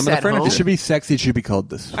about the Selling name of these the at furniture. home? It should be sexy. It should be called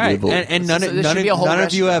the All right, swivel. and none, So there none, should be a whole none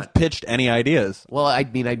of you restaurant. have pitched any ideas. Well, I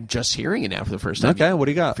mean, I'm just hearing it now for the first time. Okay, what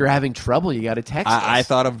do you got? If you're having trouble, you got to text us. I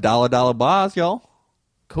thought of Dolla Boss, y'all.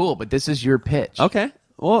 Cool, but this is your pitch. Okay,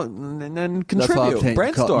 well, and then That's why I'm contribute, saying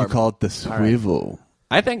brainstorm. You call it the swivel.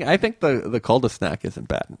 I think the cul-de-sac isn't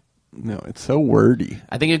bad. No, it's so wordy.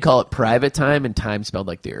 I think you'd call it private time, and time spelled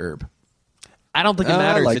like the herb. I don't think it I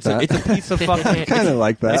matters. like it's that. a piece of fucking. Kind of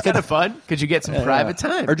like that. It's kind of fun because you get some private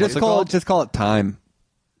time. Or just call it time.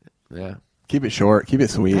 Yeah. Keep it short. Keep it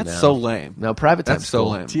sweet. That's so lame. No, private time. That's so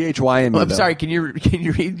lame. THYME. Oh, I'm though. sorry. Can you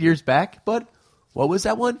read yours back, bud? What was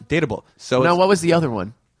that one? Dateable. So No, it's- what was the other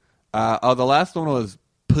one? the last one was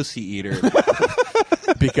pussy eater.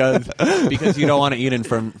 because you don't want to eat in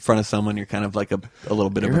front of someone. You're kind of like a little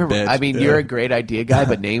bit of a bitch. I mean, you're a great idea guy,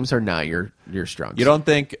 but names are not your strong. You don't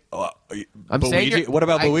think? I'm saying Luigi? you're- What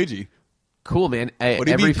about I- Luigi? Cool, man. What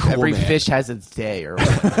do you mean, cool, every man? fish has its day, or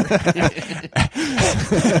whatever.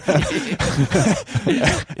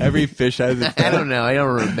 Every fish has its. I don't know. I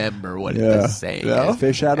don't remember what it Yeah. was saying. Yeah.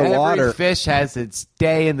 Fish out of Every water. fish has its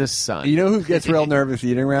day in the sun. You know who gets real nervous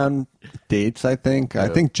eating around dates? I think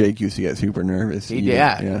Jake used to get super nervous. eating.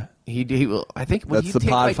 yeah. He will. I think when That's he the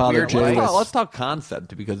take, like, Podfather weird Jay. life- Let's talk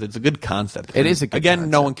concept because it's a good concept. It is a good Again,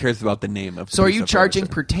 concept. no one cares about the name of. The So, are piece you of charging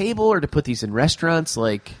furniture. per table or to put these in restaurants?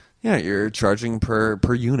 Like, Yeah, you're charging per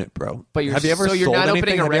unit, bro. But you're- have you ever so you're sold not anything?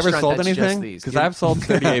 opening a Have you ever restaurant sold that's just anything? these. Because You're- I've sold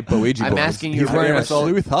 38 Luigi I'm boards. asking you He's for wearing a restaurant.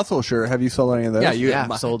 Sleuth Hustle shirt. Have you sold any of those? Yeah,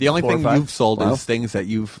 sold the only 4 or thing 5. you've sold Wow. is things that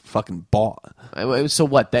you've fucking bought. So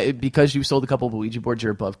what? That because you sold a couple of Ouija boards,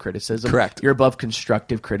 you're above criticism. Correct. You're above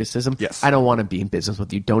constructive criticism. Yes. I don't want to be in business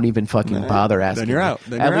with you. Don't even fucking bother asking. Then you're me. out.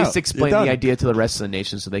 Then At you're least out. explain You're the done. idea to the rest of the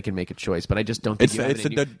nation so they can make a choice. But I just don't think It's- you have it's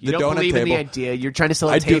it in the- you. the You don't donut believe in the table. idea. You're trying to sell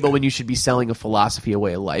a I do- table when you should be selling a philosophy, a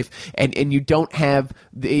way of life, and you don't have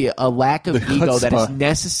a lack of The ego that is chutzpah.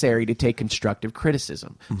 necessary to take constructive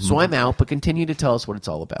criticism. Mm-hmm. So I'm out. But continue to tell us what it's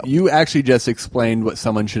all about. You actually just explained what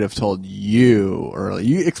someone should have told you earlier.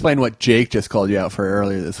 You explained what Jake just called you out for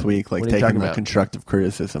earlier this week, like What are you taking talking the about? constructive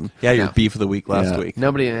criticism. Yeah, your No. beef of the week last Yeah. week.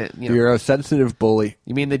 Nobody, you know. You're a sensitive bully.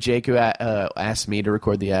 You mean the Jake who asked me to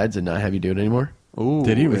record the ads and not have you do it anymore? Ooh,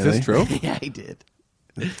 Did he Is this really? true? Yeah, he did.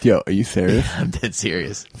 Yo, are you serious? I'm dead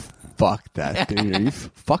serious. Fuck that, dude. Are you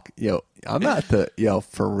yo, I'm not for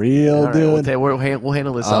real, All right, dude. we'll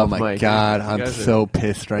handle this Oh off my mic. god, I'm guys are- so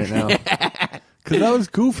pissed right now. Because I was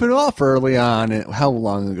goofing off early on. How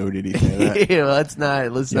long ago did he say that? Yeah, let's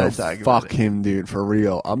not talk about Fuck it. him, dude. For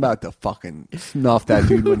real. I'm about to fucking snuff that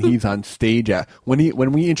dude when he's on stage.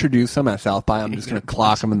 When we introduce him at South by, I'm just gonna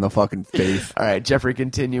clock him in the fucking face. All right, Jeffrey,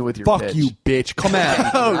 continue with your Fuck pitch. you, bitch. Come at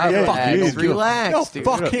me. Oh, Fuck relax, you. relax, No, dude.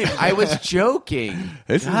 fuck him. I was joking.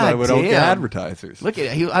 This is God why we don't get damn. advertisers. Look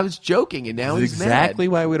at it. I was joking, and now This he's is exactly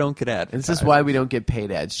mad. why we don't get And advertisers. this is why we don't get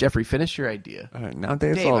paid ads. Jeffrey, finish your idea. All right,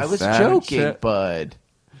 nowadays Dave, all I was sad and joking, shit. bud.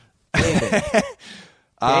 David.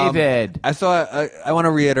 David. I want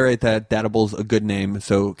to reiterate that Datable's a good name.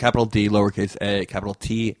 So capital D, lowercase a, capital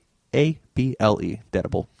T, A-B-L-E.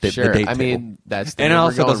 Datable. Sure. date I table. mean, that's the and it name we're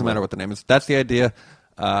also going doesn't with. matter what the name is. That's the idea.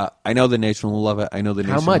 I know the nation will love it. I know the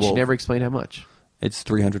nation How much? will. You never explained how much. It's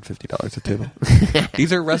 $350 a table.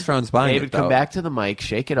 These are restaurants buying David, it, come though. back to the mic,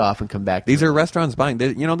 shake it off, and come back. These are restaurants buying.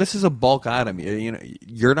 This is a bulk item.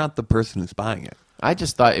 You're not the person who's buying it. I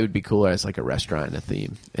just thought it would be cooler as like a restaurant and a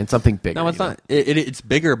theme and something bigger. No, it's you know? not. It's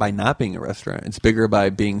bigger by not being a restaurant. It's bigger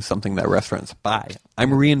by being something that restaurants buy.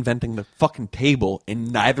 I'm reinventing the fucking table,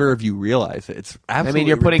 and neither of you realize it. It's I absolutely mean,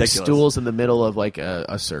 you're putting ridiculous. stools in the middle of like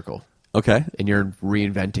a circle, Okay. and you're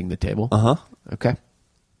reinventing the table. Uh huh. Okay.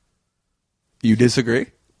 You disagree?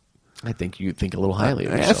 I think you think a little highly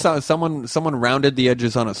of Yeah, yourself. someone rounded the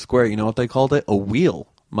edges on a square. You know what they called it? A wheel,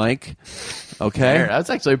 Mike. Okay. There, that's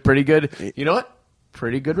actually pretty good. You know what?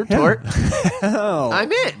 Pretty good retort.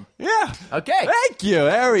 I'm in. Yeah. Okay. Thank you.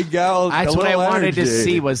 There we go. That's A what I little wanted to energy.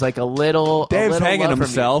 see was like a little. Dave's a little hanging love from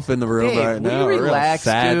himself you. in the room Dave, right will now. you A real relax,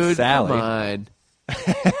 sad dude? Sally. Come on.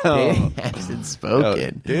 Dave hasn't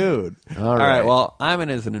spoken. Dude. All right. Well, I'm in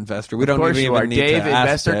as an investor. We don't course even you are. need Dave, to ask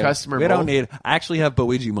investor, Dave. customer, We don't both. need. I actually have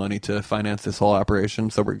Boiji money to finance this whole operation,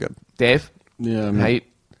 so we're good. Dave? Yeah, I mean, How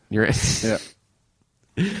you're yeah.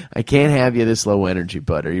 I can't have you this low energy,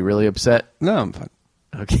 bud. Are you really upset? No, I'm fine.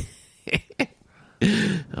 Okay.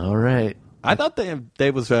 All right. I thought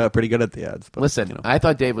Dave was pretty good at the ads. But, Listen, you know. I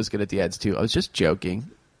thought Dave was good at the ads too. I was just joking.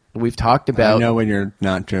 We've talked I about. know when you're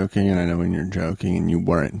not joking, and I know when you're joking, and you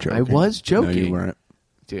weren't joking. I was joking. No, you weren't.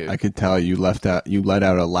 Dude. I could tell you let out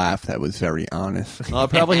a laugh that was very honest. Well, it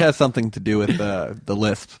probably has something to do with the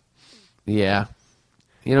lisp. Yeah.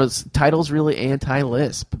 You know, title's really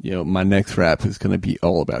anti-lisp. My next rap is going to be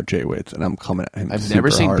all about Jay Witz, and I'm coming at him. I've super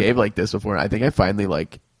never seen hard. Dave like this before. I think I finally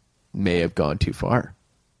may have gone too far.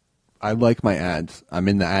 I like my ads. I'm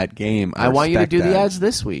in the ad game. I want you to respect do the ads. ads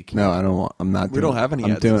this week. No, I don't want. I'm not. We don't have any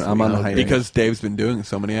I'm ads. doing. this I'm week. on the hiatus. because Dave's been doing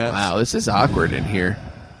so many ads. Wow, this is awkward in here.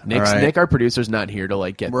 All right. Nick, our producer's not here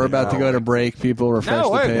to get. We're about to go to break. People refresh No, the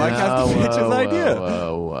wait, page. Mike has to pitch his idea.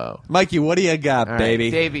 Whoa. Mikey, what do you got, All right, baby?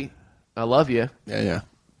 Davey, I love you. Yeah.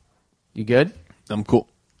 You good? I'm cool.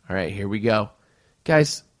 All right, here we go,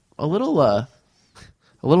 guys. A little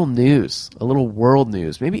news, a little world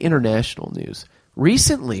news, maybe international news.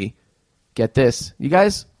 Recently, get this, you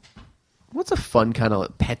guys. What's a fun kind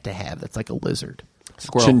of pet to have that's like a lizard?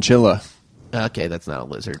 Squirrel. Chinchilla. Okay, that's not a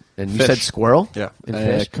lizard. And you Fish. said squirrel? Yeah. And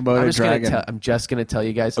fish? Komodo dragon. I'm just going to tell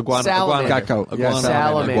you guys. Iguana. Salamander. Gecko. Yeah,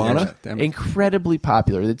 Salamander. Iguana? Damn it. Incredibly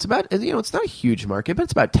popular. It's about, it's not a huge market, but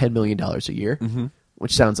it's about $10 million a year,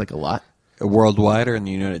 which sounds like a lot. Worldwide or in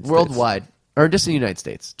the United States? Worldwide. Or just in the United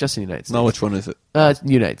States. Just in the United States. No, which one is it? It's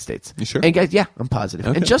the United States. You sure? And guys, yeah, I'm positive.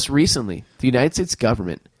 Okay. And just recently, the United States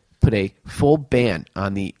government put a full ban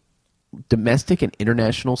on the domestic and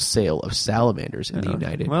international sale of salamanders in the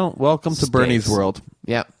United Well, welcome to Bernie's States. world.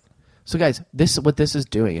 Yeah. So, guys, what this is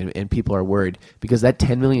doing, and people are worried because that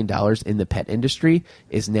 $10 million in the pet industry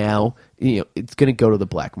is now, it's going to go to the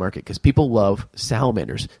black market because people love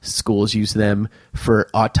salamanders. Schools use them for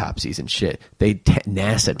autopsies and shit.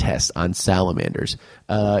 NASA tests on salamanders.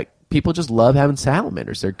 People just love having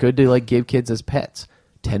salamanders. They're good to give kids as pets.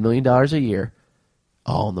 $10 million a year,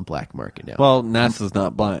 all in the black market now. Well, NASA's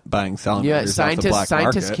not buying salamanders Yeah, off the black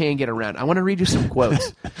scientists market. can't get around. I want to read you some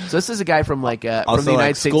quotes. So this is a guy from Also, from the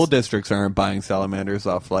United States. school districts aren't buying salamanders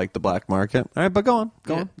off the black market. All right, but go on.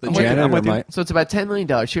 Yeah. I'm The with you. janitor I'm with you. might- So it's about $10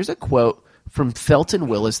 million. Here's a quote from Felton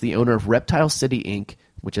Willis, the owner of Reptile City, Inc.,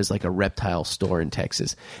 which is like a reptile store in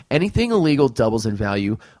Texas. Anything illegal doubles in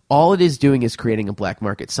value. All it is doing is creating a black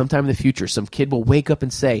market. Sometime in the future, some kid will wake up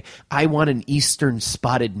and say, I want an eastern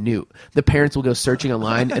spotted newt. The parents will go searching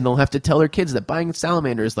online, and they'll have to tell their kids that buying a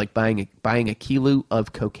salamander is like buying a kilo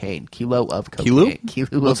of cocaine. Kilo of cocaine.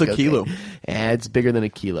 What's of a kilo? cocaine. It's bigger than a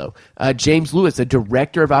kilo. James Lewis, the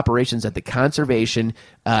director of operations at the conservation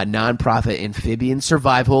nonprofit Amphibian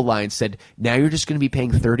Survival Alliance, said, now you're just going to be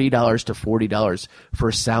paying $30 to $40 for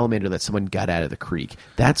a salamander that someone got out of the creek.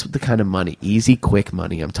 That's the kind of money, easy, quick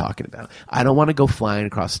money I'm talking about. I don't want to go flying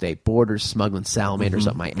across state borders smuggling salamanders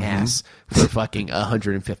up my ass for fucking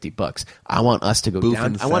 $150. I want us to go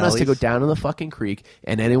down. I want us to go down to the fucking creek,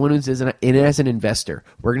 and anyone who's in it as an investor,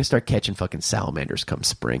 we're going to start catching fucking salamanders come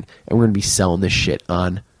spring, and we're going to be selling this shit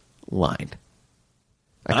online.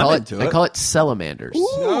 I call it salamanders.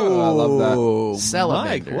 Oh, I love that.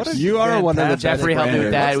 Salamanders. Mike, what a You are one of the fantastic Jeffrey helped me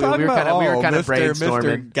with brand. that. Let's We were talk kinda- about, brainstorming.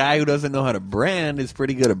 Mr. Guy who doesn't know how to brand is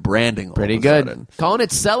pretty good at branding. all Pretty of a good. sudden. Calling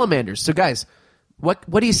it salamanders. So, guys, what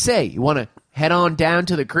do you say? You want to head on down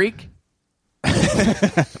to the creek?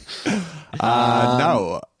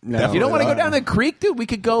 No. If you don't want to go down to the creek, dude, we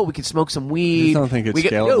could go. We could smoke some weed. I just don't think it's we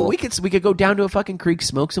could, scalable. we could go down to a fucking creek,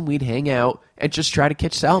 smoke some weed, hang out, and just try to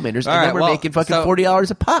catch salamanders. All and right, then we're well, making fucking so- $40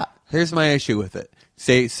 a pop. Here's my issue with it.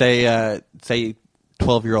 Say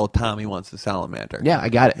 12-year-old Tommy wants a salamander. Yeah, I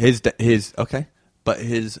got it. His okay, but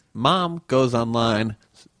his mom goes online,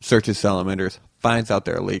 searches salamanders, finds out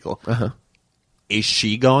they're illegal. Is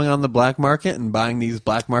she going on the black market and buying these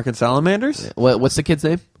black market salamanders? What's the kid's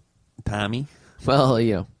name? Tommy. Well,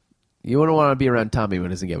 you wouldn't want to be around Tommy when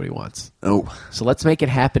he doesn't get what he wants. Oh, So let's make it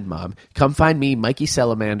happen, Mom. Come find me, Mikey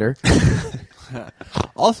Salamander.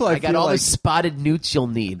 Also, I got feel all like, the spotted newts you'll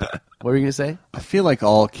need. What were you gonna say? I feel like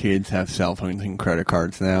all kids have cell phones and credit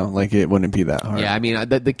cards now. Like it wouldn't be that hard. Yeah, I mean,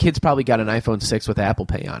 the kids probably got an iPhone 6 with Apple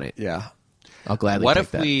Pay on it. Yeah. I'll gladly What take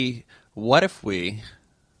if that. What if we?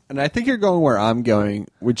 And I think you're going where I'm going,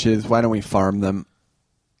 which is why don't we farm them?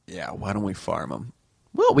 Yeah. Why don't we farm them?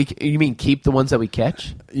 Well, you mean keep the ones that we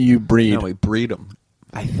catch? You breed. No, we breed them.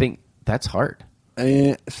 I think that's hard.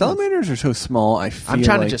 Salamanders are so small. I feel I'm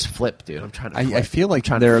trying like, to just flip, dude. I'm trying to flip. I feel like I'm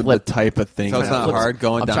trying to they're the flip. type of thing. So it's not hard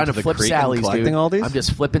going I'm down trying to to the flip creek Sally's, and collecting dude. all these. I'm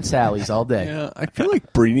just flipping Sally's all day. Yeah, I feel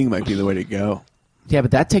like breeding might be the way to go. Yeah,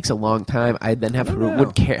 but that takes a long time. I then have to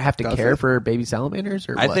have to Does care it? for baby salamanders,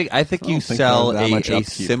 or I what? think you don't think sell there's that much a upkeep.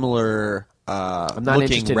 similar not looking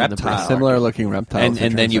interested in the reptile, breed. Similar looking reptiles.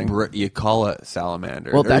 and then interesting. you call it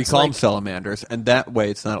salamander, Well, or you that's call them like- salamanders, and that way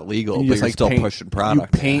it's not illegal, You but just, you're still paint, pushing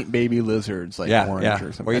product. You paint baby lizards like orange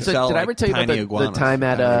or something. Or you So, sell, did I like, ever tell you about tiny the iguanas. time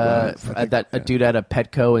at iguanas. a dude at a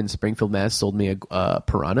Petco in Springfield, Mass. sold me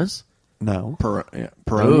piranhas? No.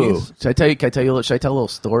 Piranhas. Should I tell you? Can I tell you? Should I tell a little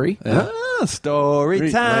story?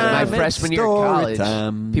 Story time. My it's freshman year of story college,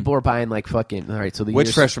 time. people were buying like fucking. All right, so the Which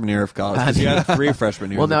years, freshman year of college? 'Cause you had 3 freshman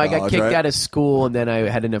years. Well, no, of I got college, kicked right? out of school, and then I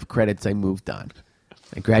had enough credits. I moved on.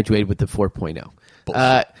 I graduated with the 4.0.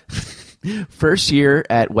 First year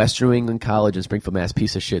at Western New England College in Springfield, Mass.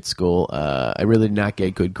 Piece of shit school. I really did not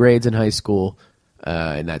get good grades in high school,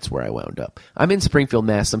 and that's where I wound up. I'm in Springfield,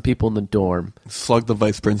 Mass. Some people in the dorm. Slug the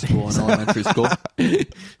vice principal in elementary school.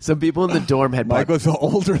 Some people in the dorm had Mike was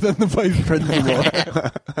older than the vice principal.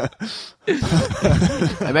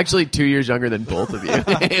 I'm actually 2 years younger than both of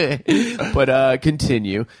you. But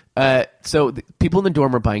continue. So people in the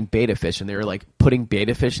dorm were buying beta fish, and they were like putting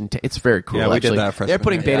beta fish in. It's very cool. Yeah, we did actually. that freshman They're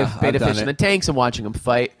putting year. beta Yeah, I've fish done in it. the tanks and watching them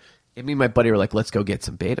fight. And me and my buddy were like, let's go get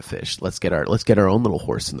some beta fish. Let's get our own little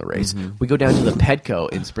horse in the race. Mm-hmm. We go down to the Petco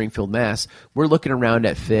in Springfield, Mass. We're looking around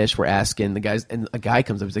at fish. We're asking the guys, and a guy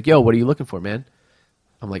comes up. He's like, "Yo, what are you looking for, man?"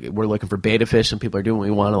 I'm like, "We're looking for beta fish, and people are doing what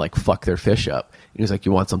we want to like fuck their fish up." And he was like,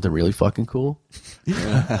 "You want something really fucking cool?"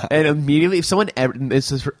 And immediately, if someone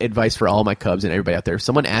this is advice for all my Cubs and everybody out there, if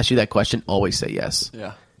someone asks you that question, always say yes,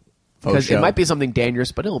 Yeah. because show. it might be something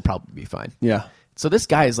dangerous, but it'll probably be fine. Yeah. So this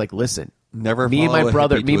guy is like, "Listen." Never me and follow my a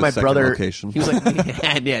brother. hippie Me and to a my second brother. location. He was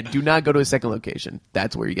like, "Yeah, do not go to a second location.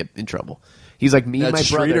 That's where you get in trouble." He's like, "Me and my That's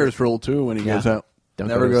brother." Streeter's rule too when he Yeah. goes out. Don't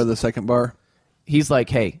Never go go to to the second bar. He's like,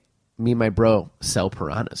 "Hey, me and my bro sell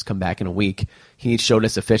piranhas. Come back in a week." He showed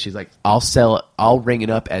us a fish. He's like, I'll ring it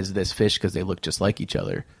up as this fish because they look just like each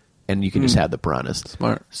other, and you can just have the piranhas."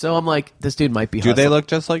 Smart. So I'm like, this dude might be. Do they hustling. look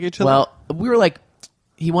just like each other? Well, we were like,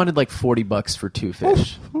 he wanted like $40 for 2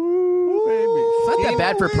 fish. It's not that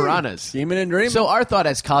bad for piranhas. Scheming and dreaming. So our thought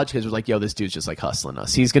as college kids was like, yo, this dude's just like hustling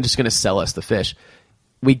us. He's just going to sell us the fish.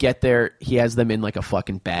 We get there. He has them in like a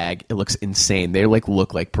fucking bag. It looks insane. They like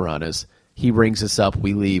look like piranhas. He rings us up.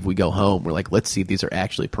 We leave. We go home. We're like, let's see if these are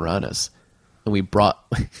actually piranhas. And we brought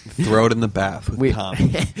Throw it in the bath with Tom.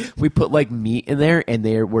 we put like meat in there, and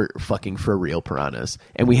they were fucking for real piranhas.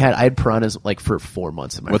 And I had piranhas like for 4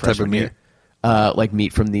 months in my What type of freshman meat? year. Like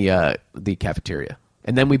meat from the cafeteria.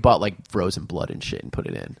 And then we bought like frozen blood and shit and put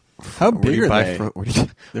it in. How Where do big you are buy they?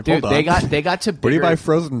 Dude, Hold on. they got to bigger. Where do you buy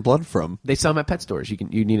frozen blood from? They sell them at pet stores.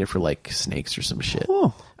 You need it for like snakes or some shit.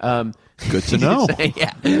 Good to know.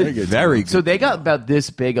 Yeah. Very good. Very good. So they got about this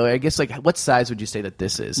big. I guess like what size would you say that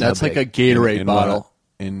this is? That's How like a big? Gatorade In bottle.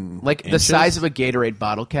 what? In like the inches? size of a Gatorade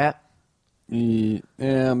bottle cap.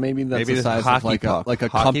 Yeah, maybe that's Maybe the it's size hockey of like puck. a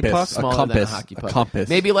Hockey compass. puck? Smaller A compass. than a hockey puck. A compass.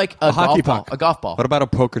 Maybe like a hockey golf ball. puck. A golf ball. What about a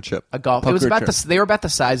poker chip? A golf. It was Poker about chip. they were about the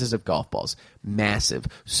sizes of golf balls. Massive.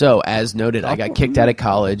 So as noted, I got kicked out of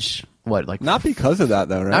college. What like Not because of that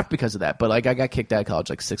though, right? not because of that, but like I got kicked out of college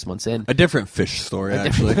like 6 months in. A different fish story,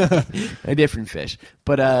 actually. A different fish.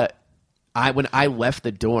 But when I left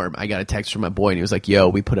the dorm, I got a text from my boy, and he was like, "Yo,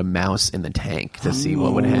 we put a mouse in the tank to see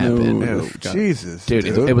what would happen." no. Jesus, Dude,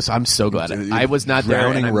 it was. I'm so glad Dude, I was not there.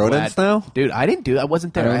 drowning and I'm rodents glad. now? Dude, I didn't do that. I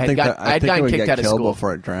wasn't there. I don't had think got, that- I had think it gotten would kicked get out of killed school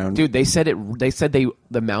before it drowned. Dude, they said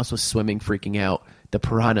the mouse was swimming, freaking out. The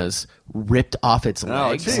piranhas ripped off its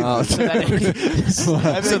legs Jesus. so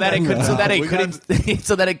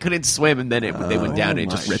that it couldn't swim, and then they went down and it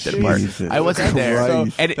just ripped it apart. Jesus I wasn't there.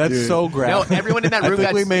 Christ. And That's so no, graphic. everyone in that room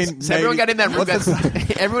got. we made- Everyone got in that room.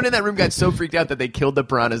 Everyone in that room got so freaked out that they killed the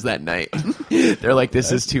piranhas that night. They're like,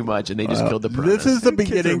 "This is too much," and they just killed the piranhas. This is the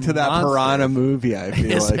beginning to that monsters. piranha movie. I feel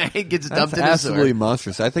This like guy gets That's dumped in the absolutely sewer.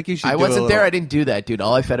 monstrous. I think you should. I do wasn't a there. little- I didn't do that, dude.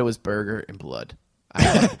 All I fed it was burger and blood.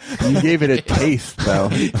 you gave it a taste though.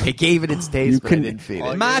 It gave it its taste, but I didn't feed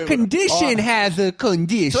it. My condition has a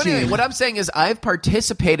condition. So anyway, what I'm saying is I've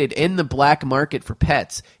participated in the black market for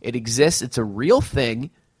pets. It exists. It's a real thing.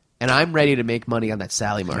 And I'm ready to make money on that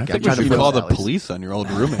Sally market. I I'm think trying you to should call flip the Sallies. police on your old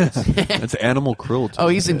roommates. That's animal cruelty. Oh,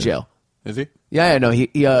 he's in jail. Is he? Yeah, I know. He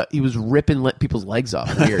was ripping people's legs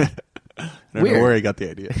off. Weird. I don't know where he got the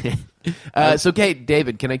idea. So, Kate,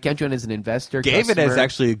 David, can I count you in as an investor? David customer? is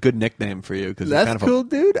actually a good nickname for you because That's kind of cool,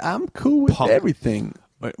 dude. I'm cool with punk. everything.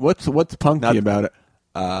 Wait, what's punky about it?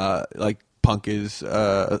 like punk is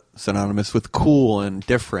synonymous with cool and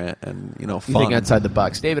different and You fun. think outside the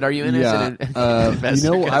box. David, are you in as an investor?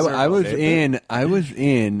 I was customer? I was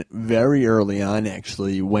in very early on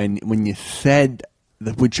actually when you said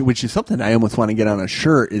which is something I almost want to get on a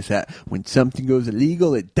shirt is that when something goes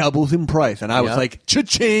illegal it doubles in price and I was Yeah. like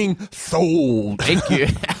cha-ching sold. Thank you.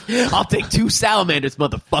 I'll take 2 salamanders,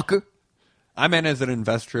 motherfucker. I'm in as an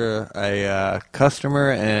investor, a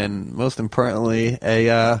customer, and most importantly,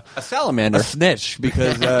 a salamander. a snitch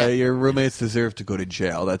because your roommates deserve to go to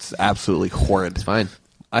jail. That's absolutely horrid. It's fine.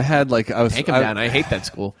 I had I was Take him down. I hate that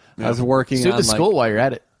school. I was working Sue on the school while you're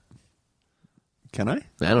at it. Can I?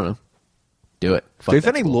 I don't know. Do it. If Fuck there's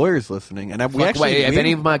that any school. lawyers listening, and Fuck away. If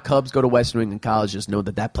any of my Cubs go to West New England College, just know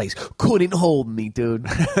that place couldn't hold me, dude.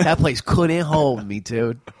 That place couldn't hold me,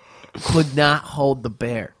 dude. Could not hold the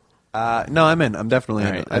bear. no, I'm in. I'm definitely All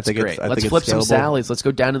in. right, I that's think great. It's, I Let's think flip it's some scalable. Sallies. Let's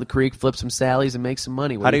go down to the creek, flip some Sallies, and make some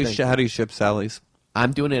money. What How do do you you think? how do you ship Sallies?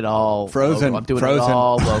 I'm doing it all Frozen. local. I'm doing Frozen. it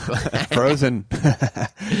all local. Frozen.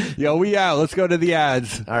 Yo, we out. Let's go to the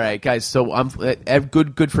ads. All right, guys. So I'm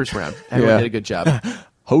good first round. Everyone Yeah. did a good job.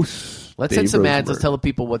 Hosts. Let's Dave hit some ads. Rosenberg. Let's tell the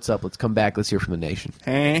people what's up. Let's come back. Let's hear from the nation.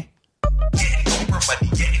 Eh?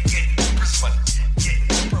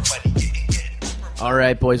 All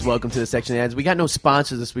right, boys, welcome to the section of ads. We got no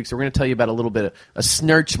sponsors this week, so we're going to tell you about a little bit of a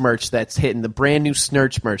Snurch merch that's hitting, the brand new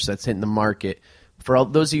Snurch merch that's hitting the market. For all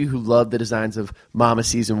those of you who love the designs of Mama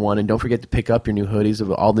Season 1, and don't forget to pick up your new hoodies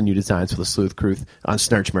of all the new designs for the Sleuth Crew on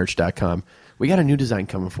snurchmerch.com. We got a new design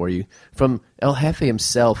coming for you from El Jefe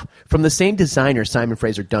himself, from the same designer, Simon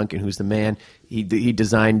Fraser Duncan, who's the man. He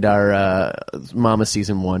designed our Mama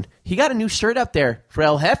Season 1. He got a new shirt up there for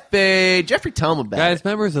El Jefe. Jeffrey, tell him about it. Guys,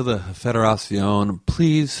 members of the Federacion,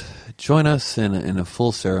 please join us in a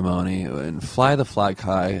full ceremony and fly the flag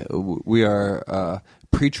high. We are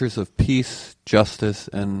preachers of peace, justice,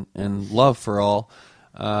 and love for all.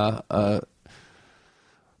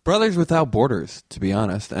 Brothers without borders, to be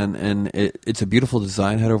honest, and it's a beautiful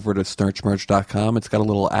design. Head over to snurchmerch.com. It's got a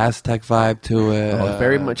little Aztec vibe to it. Oh,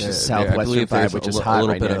 very much a I southwestern believe vibe, there's which a is li- hot little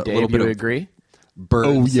right bit now. of- Dave, little bit you of agree? bird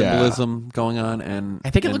Oh, yeah. symbolism going on, and I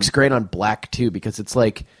think it and- looks great on black too because it's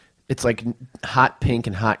like hot pink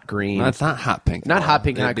and hot green. No, it's not hot pink. Not no. hot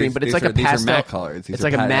pink and hot green, but it's like a these pastel. are matte colors. These It's are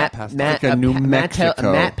like a matte, pastel. matte, Like a New matte,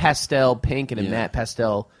 Mexico. matte pastel pink and a Yeah. matte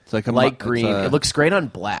pastel It's like a light it's green. a- It looks great on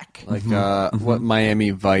black. Like what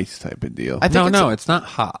Miami Vice type of deal. I think It's not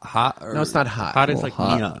hot. No, it's not hot. Hot is Well, like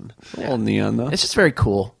hot. neon. A little neon though. It's just very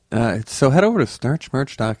cool. So head over to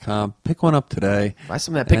snurchmerch.com. Pick one up today. Buy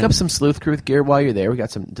some of that. Pick And- up some Sleuth Crew gear while you're there. We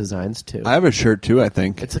got some designs too. I have a shirt too, I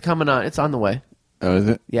think. It's coming on. It's on the way. Oh, is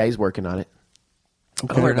it? Yeah, he's working on it.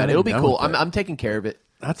 Okay. Don't worry about it. It'll be done cool. with it. I'm taking care of it.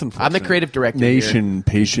 That's I'm unfortunate. the creative director. here. Nation,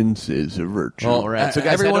 patience is a virtue. All right. So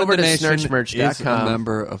guys, head everyone over in to the nation snurchmerch.com. is a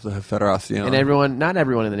member of the Federacion. And not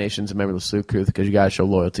everyone in the nation's a member of the Sleuth Crew because you got to show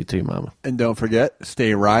loyalty to your mama. And don't forget,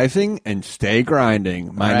 stay rising and stay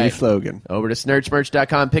grinding. My All new right. slogan. Over to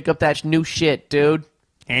snurchmerch.com. Pick up that new shit, dude.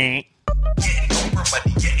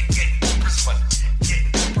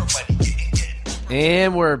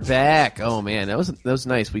 And we're back. Oh man, that was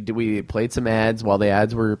nice. We played some ads while the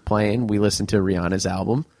ads were playing. We listened to Rihanna's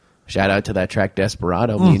album. Shout out to that track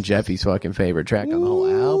Desperado, me and Jeffy's fucking favorite track on the whole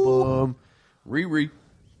album. Riri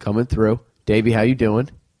coming through. Davey, how you doing?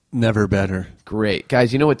 Never better. Great.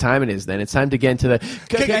 Guys, you know what time it is then. It's time to get into the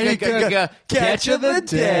Catch of the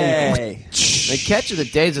Day. The Catch of the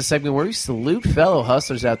Day is a segment where we salute fellow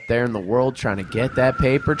hustlers out there in the world trying to get that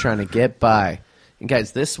paper, trying to get by. And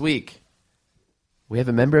guys, this week, we have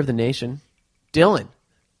a member of the nation, Dylan.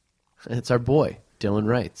 And it's our boy, Dylan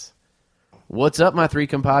writes. What's up, my three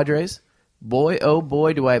compadres? Boy, oh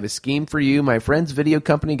boy, do I have a scheme for you. My friend's video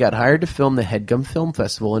company got hired to film the Headgum Film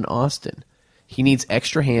Festival in Austin. He needs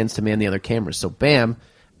extra hands to man the other cameras. So, bam,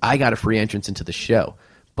 I got a free entrance into the show.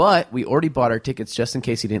 But we already bought our tickets just in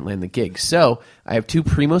case he didn't land the gig. So, I have 2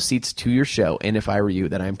 primo seats to your show, and if I were you,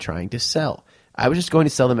 that I'm trying to sell. I was just going to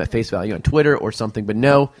sell them at face value on Twitter or something, but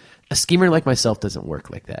no, a schemer like myself doesn't work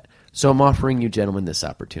like that. So I'm offering you gentlemen this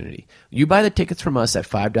opportunity. You buy the tickets from us at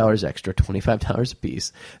 $5 extra, $25 a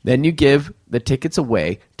piece. Then you give the tickets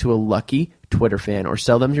away to a lucky Twitter fan or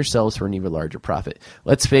sell them yourselves for an even larger profit.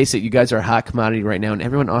 Let's face it, you guys are a hot commodity right now, and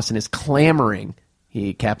everyone in Austin is clamoring,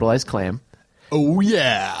 he capitalized clam, Oh,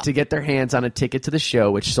 yeah. to get their hands on a ticket to the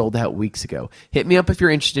show, which sold out weeks ago. Hit me up if you're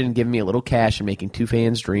interested in giving me a little cash and making two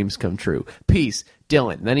fans' dreams come true. Peace,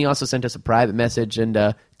 Dylan. And then he also sent us a private message. And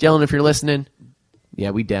Dylan, if you're listening,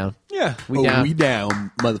 yeah, we down. Yeah. We down. We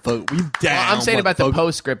down, motherfucker. We down. Well, I'm saying about the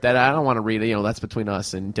postscript that I don't want to read it. That's between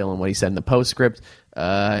us and Dylan, what he said in the postscript.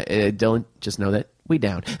 Dylan, just know that we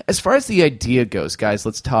down. As far as the idea goes, guys,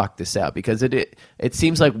 let's talk this out because it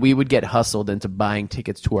seems like we would get hustled into buying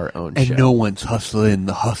tickets to our own And show. no one's hustling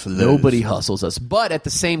the hustlers. Nobody hustles us. But at the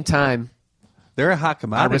same time, They're a hot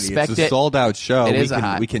commodity. respect It's a it. sold-out show. It is a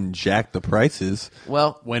hot. We can jack the prices.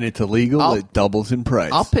 well, When it's illegal, it doubles in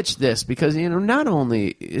price. I'll pitch this because, not only,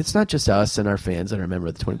 it's not just us and our fans that are a member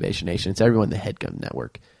of the Twinnovation Nation, it's everyone in the HeadGum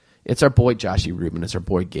Network. It's our boy Joshy Rubin, it's our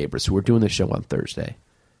boy Gabrus, who are doing the show on Thursday.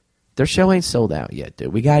 Their show ain't sold out yet,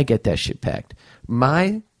 dude. We got to get that shit packed.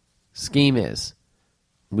 My scheme is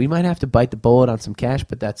we might have to bite the bullet on some cash,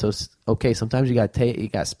 but that's okay. Sometimes you got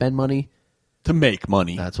to spend money. to make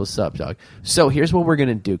money. That's what's up, dog. So here's what we're going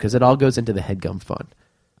to do because it all goes into the HeadGum Fund.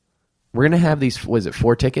 We're going to have these, what is it,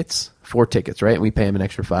 4 tickets? 4 tickets, right? And we pay them an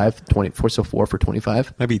extra 4, so 4 for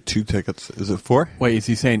 25. Maybe 2 tickets. Is it 4? Wait, is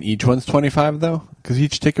he saying each one's $25 though? Because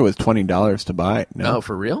each ticket was $20 to buy. No, Oh,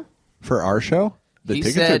 for real? for our show, the He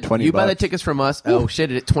tickets said, are $20. you buy the tickets from us. Oh,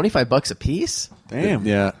 shit, it's $25 a piece? Damn.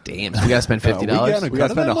 Yeah. Damn, so we got to spend $50. We got to cut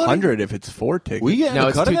of spend that money? $100 if it's 4 tickets. We getting No, a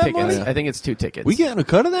it's cut 2 of that tickets. money? I think it's 2 tickets. We getting a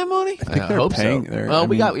cut of that money? I think I they're hope paying. so. There. Well,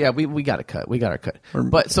 I mean, we got a cut. We got our cut.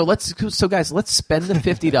 But so guys, let's spend the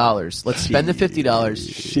 $50. Let's spend the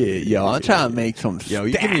 $50. shit, yo, I'm trying to make some. Yo,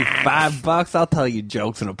 you give me $5, I'll tell you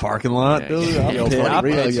jokes in a parking lot, dude. Yo, I'll,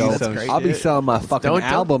 funny, pitch, yo, yo, that's great, I'll be dude. selling my fucking Don't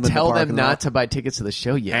album. tell in the them parking not lot. to buy tickets to the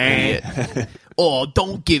show, you idiot. Oh,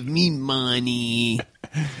 don't give me money.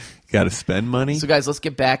 Got to spend money? So, guys, let's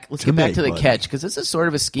get back to make the money. catch because this is sort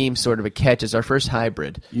of a scheme, sort of a catch. It's our first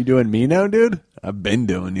hybrid. You doing me now, dude? I've been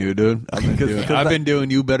doing you, dude. I've been doing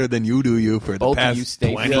you better than you do you for the Both of past you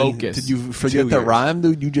stay 20 focused. Did you forget 2 the years. rhyme,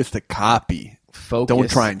 dude? You just a copy. Focus. Don't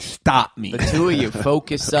try and stop me. The two of you,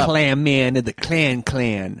 focus up. Clan man of the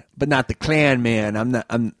clan, but not the clan man. I'm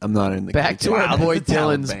not in the. Back to our boy the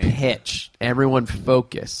Dylan's Taliban. pitch. Everyone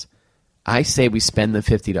focus. I say we spend the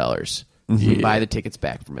 $50. We buy the tickets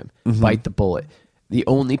back from him. Bite the bullet. The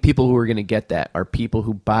only people who are going to get that are people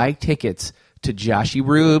who buy tickets to Joshy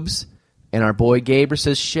Rubes and our boy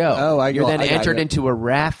Gabrus's show. Oh, You're then I got entered it. into a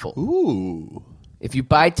raffle. Ooh. If you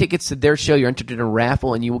buy tickets to their show, you're entered in a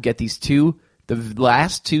raffle, and you will get the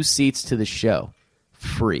last 2 seats to the show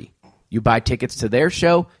free. You buy tickets to their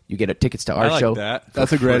show, you get tickets to our I like show. that.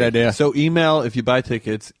 That's a great idea. So email, if you buy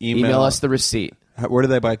tickets, Email us the receipt. Where do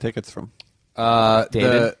they buy tickets from?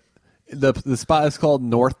 David? The spot is called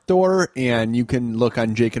North Door, and you can look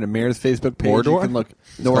on Jake and Amir's Facebook page. Mordor? You can look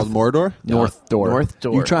It's called Mordor? North Door. North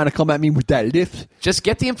Door. You trying to come at me with that lift? Just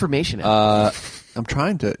get the information out. I'm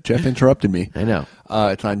trying to. Jeff interrupted me. I know.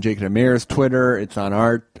 It's on Jake and Amir's Twitter. It's on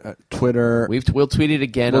our Twitter. We'll tweet it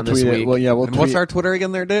again We'll on this tweet week it. Well, yeah, we'll And what's tweet our Twitter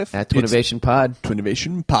again there, Dave? at Twinnovation Pod.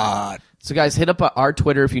 Twinnovation Pod. So, guys, hit up our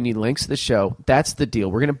Twitter if you need links to the show. That's the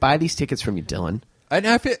deal. We're going to buy these tickets from you, Dylan.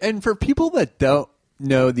 And for people that don't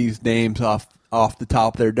know these names off the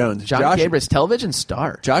top of their domes, John Gabrus, television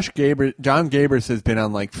star. John Gabrus has been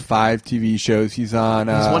on like 5 TV shows. He's on.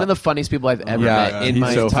 He's one of the funniest people I've ever met in he's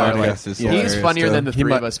my so entire funny. life. He's He's hilarious, funnier too. than the He three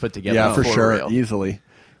might- of us put together. Yeah, for sure, real. easily.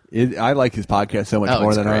 I like his podcast so much Oh, more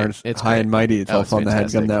it's than great. ours. It's High great. and Mighty. It's Oh, also it's on the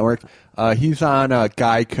fantastic. HeadGum Network. He's on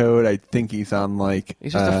Guy Code. I think he's on like.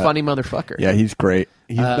 He's just a funny motherfucker. Yeah, he's great.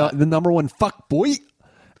 He's the number one fuck boy.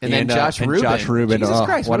 And then Josh Rubin. Josh Rubin. Jesus oh,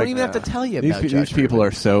 Christ, we what don't a- even have to tell you These, about these Josh people Rubin.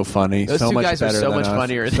 are so funny. Those so two much guys are better so than much us.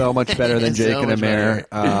 funnier. So much better than So Jake and much Amir.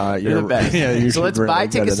 You're the best. Yeah, you so should let's really buy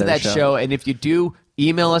go tickets to their that show, and if you do,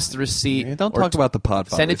 email us the receipt. Yeah, don't or talk about the pod.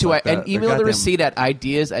 Send it to like and that. They're email the goddamn receipt at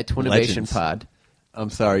ideas@twinnovation legends. pod. I'm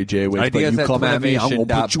sorry, Jay Wiz, but Ideas you at come at me, I'm going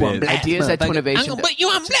to put you on twinnovation.biz. blast. Ideas at motherfucker. Twinnovation. I'm gonna put you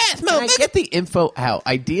on blast, Can I motherfucker. get the info out?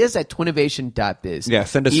 Ideas@twinnovation.biz. Yeah,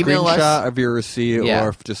 send a Email screenshot us. of your receipt Yeah.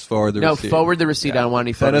 or just forward the No, receipt. forward the receipt. I don't want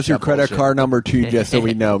any Send us your Photoshop credit bullshit. card number too, just so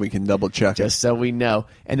we know. We can double check it. Just so we know.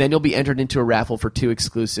 And then you'll be entered into a raffle for 2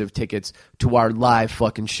 exclusive tickets to our live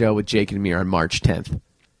fucking show with Jake and Amir on March 10th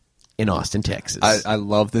in Austin, Texas. I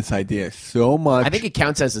love this idea so much. I think it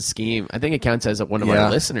counts as a scheme. I think it counts as one of our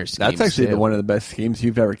listeners' schemes. That's actually too. one of the best schemes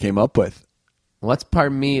you've ever came up with. Well, it's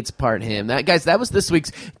part me, it's part him. That was this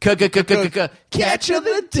week's catch of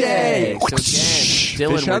the day. So again,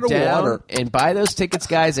 Dylan, Fish we're out of down, water. and buy those tickets,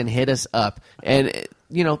 guys, and hit us up. And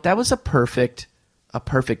that was a perfect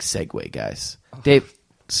segue, guys. Dave,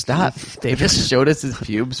 Stop. They just showed us his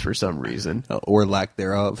pubes for some reason. Or lack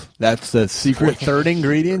thereof. That's the secret third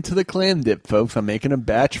ingredient to the clam dip, folks. I'm making a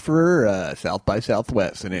batch for South by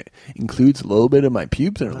Southwest, and it includes a little bit of my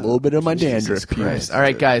pubes and a little bit of my dandruff. Christ. All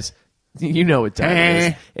right, guys. You know what time it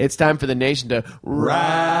is. It's time for the nation to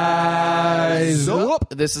rise up.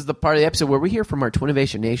 This is the part of the episode where we hear from our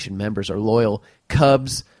Twinnovation Nation members, our loyal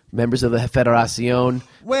Cubs, members of the Federacion.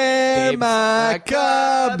 Where my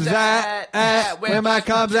Cubs at? Where my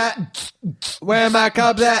Cubs at? Where my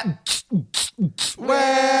Cubs at?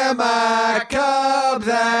 Where my Cubs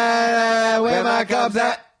at? Where my Cubs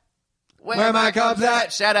at? Where my Cubs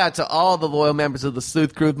at? Shout out to all the loyal members of the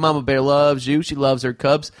Sleuth Crew. Mama Bear loves you. She loves her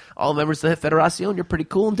Cubs. All members of the Federacion, you're pretty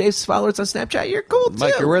cool. And Dave's followers on Snapchat, you're cool too.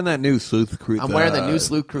 Mike, you're wearing that new Sleuth Crew. I'm wearing the new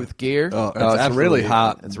Sleuth Crew gear. Oh, it's really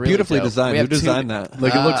hot. It's really beautifully dope. designed. Who designed that?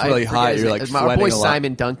 Like, it looks really hot. You're like our sweating boy a lot.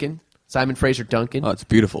 Simon Duncan. Simon Fraser Duncan. Oh, it's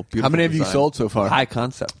beautiful. How many have you design. sold so far? High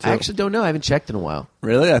concept. Too. I actually don't know. I haven't checked in a while.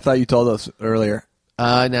 Really? I thought you told us earlier.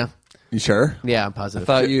 No. You sure? Yeah, I'm I positive.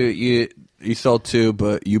 thought you sold 2,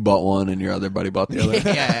 but you bought 1 and your other buddy bought the other.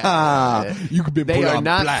 yeah. You could be They put are on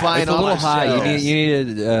not blast. flying It's a off little the high. shelves. You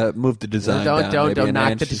need to move the design down. Don't maybe an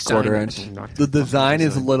knock inch, the just quarter inch. design. The design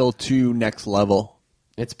is a little too next level.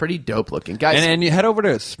 It's pretty dope looking. Guys, And you head over to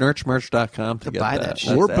snurchmerch.com to get buy that. that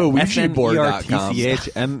shit. Or BouillaBoard.com.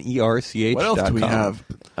 SNERTCHMERCH.com. What else do we have?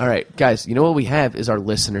 all right, guys, you know what we have is our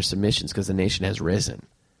listener submissions because the nation has risen.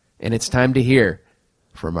 And it's time to hear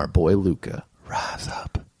from our boy Luca. Rise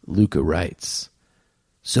up. Luca writes,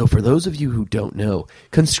 so for those of you who don't know,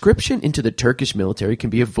 conscription into the Turkish military can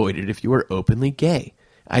be avoided if you are openly gay.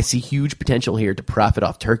 I see huge potential here to profit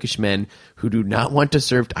off Turkish men who do not want to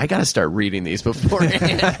serve. I got to start reading these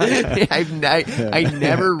beforehand. I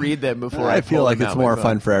never read them before. I feel pull like them it's out my more phone.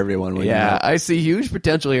 fun for everyone. When Yeah, I see huge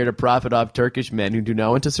potential here to profit off Turkish men who do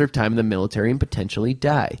not want to serve time in the military and potentially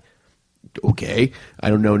die. Okay, I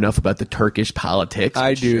don't know enough about the Turkish politics.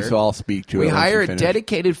 I but do, sure. so I'll speak to it. We once hire you a finish.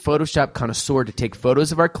 dedicated Photoshop connoisseur to take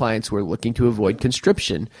photos of our clients who are looking to avoid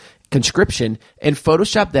conscription, and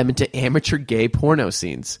Photoshop them into amateur gay porno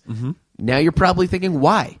scenes. Mm-hmm. Now you're probably thinking,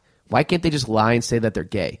 why? Why can't they just lie and say that they're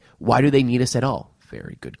gay? Why do they need us at all?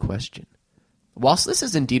 Very good question. Whilst this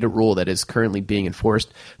is indeed a rule that is currently being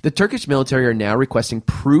enforced, the Turkish military are now requesting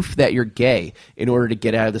proof that you're gay in order to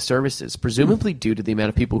get out of the services, presumably due to the amount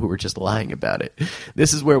of people who were just lying about it.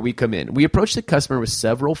 This is where we come in. We approach the customer with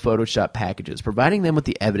several Photoshop packages, providing them with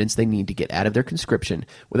the evidence they need to get out of their conscription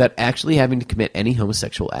without actually having to commit any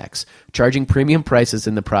homosexual acts, charging premium prices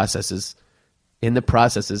in the processes,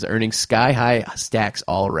 earning sky-high stacks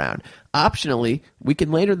all around. Optionally, we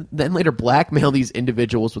can later blackmail these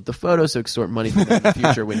individuals with the photos to extort money from them in the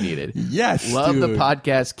future when needed. Yes, Love the dude.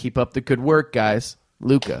 podcast. Keep up the good work, guys.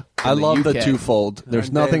 Luca. I love the UK. twofold.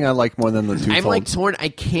 There's nothing I like more than the twofold. I'm like torn. I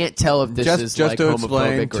can't tell if this is Just like to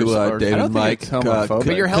explain homophobic to or Dave I don't and think Mike, it's homophobic.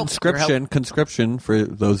 But your help- conscription for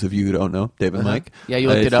those of you who don't know, Dave and Mike. Yeah, you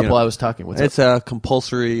looked it it's, up while I was talking. What's It's a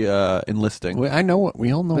compulsory enlisting. Wait, I know what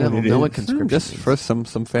we all know We what all it know is. what conscription Just for some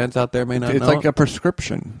fans out there may not It's know. like a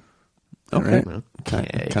prescription. Okay. Right?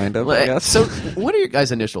 Okay. Kind of, I guess. So, what are your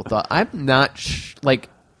guys' initial thoughts? I'm not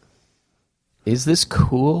is this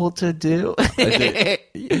cool to do?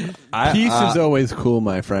 Peace is always cool,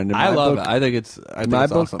 my friend. In I my love book, it. I think it's my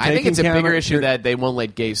book- awesome. I think it's a Taking bigger camera- issue that they won't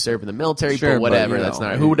let gays serve in the military, Sure, but but, whatever. you That's know,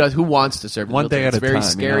 not who wants to serve in the one military. day at It's a very time,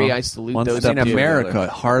 scary. you know? I salute One those step that in do. America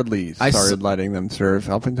hardly I started letting them serve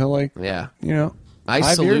up until like Yeah. I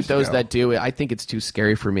 5 salute years those ago. that do it. I think it's too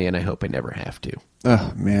scary for me, and I hope I never have to.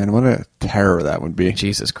 Oh man, what a terror that would be.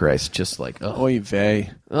 Jesus Christ, just like Oy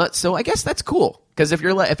vey. So I guess that's cool because if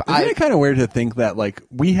you're Isn't it kind of weird to think that like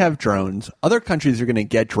we have drones, other countries are going to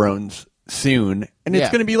get drones soon, and it's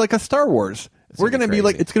Yeah. going to be like a Star Wars. We're gonna going to be be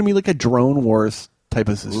like crazy. it's going to be like a drone wars type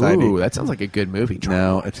of society. Ooh, that sounds like a good movie.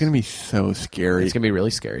 No, it's going to be so scary. It's gonna be really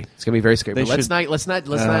scary. It's gonna be very scary. They But let's should-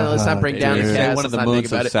 not bring down the dude. cast. One of the Let's not think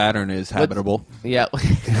moons about of it. Saturn is habitable. Yeah,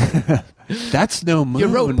 That's no moon.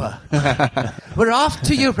 Europa. We're off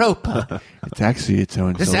to Europa. It's actually its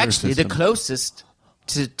own. This is solar actually system. the closest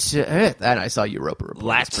to Earth. And I saw Europa Report.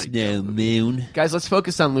 That's pretty no moon. Guys, let's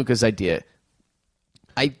focus on Luca's idea.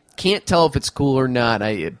 I can't tell if it's cool or not.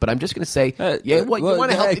 But I'm just going to say, you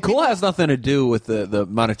want to help. Cool has nothing to do with the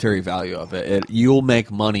monetary value of it. You'll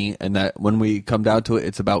make money, and that when we come down to it,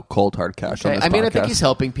 it's about cold hard cash. On Okay, this I mean, I podcast. think he's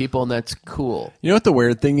helping people, and that's cool. You know what the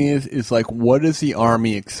weird thing is like, what does the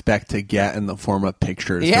army expect to get in the form of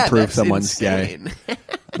pictures Yeah, to prove that's someone's insane. gay?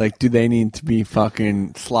 Like, do they need to be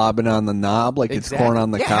fucking slobbing on the knob like it's corn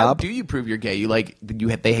on the Yeah, How cob? do you prove you're gay?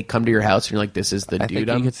 They come to your house and you're like, this is the I dude. think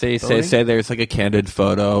I'm you could say boning? there's like a candid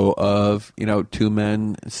photo of 2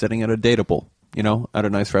 men sitting at a dateable. at a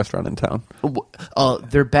nice restaurant in town.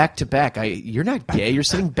 They're back to back. You're not gay. You're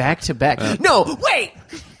sitting back to back. No, wait.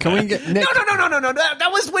 Can we get Nick? No. That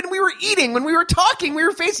was when we were eating. When we were talking, we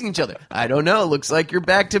were facing each other. I don't know. Looks like you're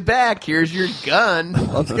back to back. Here's your gun.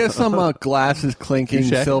 Let's get some glasses clinking,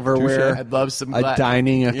 Touché. silverware. Touché. I'd love some a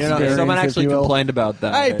dining experience. Someone actually if you will. complained about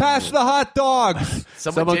that. Hey, pass the hot dogs.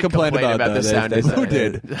 Someone did complained complain about the that. sound They design. Who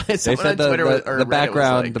did? They Someone said on Twitter or the Reddit was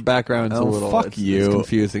background. like, The background's a little. fuck it's you.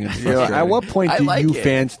 confusing. And You know, frustrating. at what point I do like you it.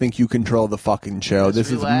 fans think you control the fucking show? This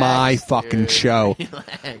is my relax, fucking dude. show.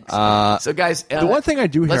 Relax. So, guys, The one thing I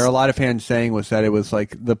do hear let's- a lot of fans saying was that it was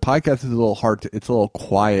like the podcast is a little hard. It's a little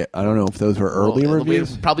quiet. I don't know if those were early Well,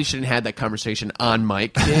 reviews. We probably shouldn't have had that conversation on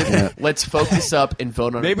mic. Dave. Let's focus up and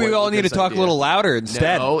vote on. Maybe we all need to talk a little louder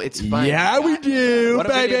instead. No, it's fine. Yeah, we do, What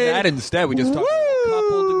if we baby. did that instead? We just talk a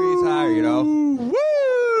couple degrees higher, Woo!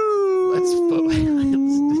 Let's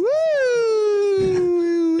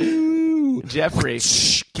Woo! Jeffrey,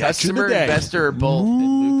 Catch of the customer, day. investor, or both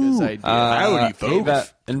in Luca's idea. Howdy,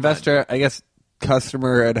 folks. Investor, I guess.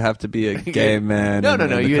 Customer would have to be a gay man. No. in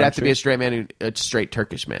the You'd have to country. be a straight man, a straight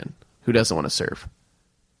Turkish man who doesn't want to serve.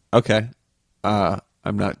 Okay. I'm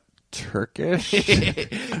not Turkish.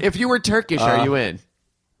 If you were Turkish, are you in?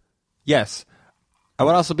 Yes. I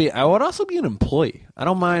would also be an employee. I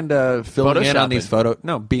don't mind filling in on these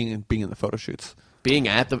being in the photo shoots. Being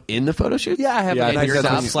in the photo shoot? Yeah, I have And a you're nice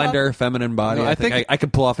not- slender feminine body. No, I think I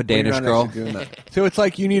could pull off a Danish We're not girl. actually doing that. So it's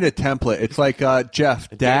like you need a template. It's like Jeff,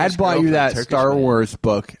 Danish Dad bought girl you for that Turkish Star man. Wars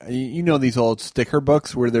book. You know these old sticker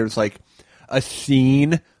books where there's like a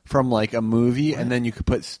scene from like a movie, and then you could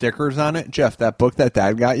put stickers on it. Jeff, that book that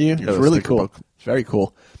Dad got you, it's a really sticker cool. book. It's very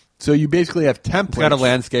cool. So you basically have templates. It's got a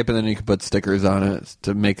landscape, and then you can put stickers on it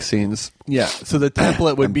to make scenes. Yeah. So the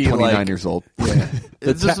template would I'm be 29 like years old. Yeah.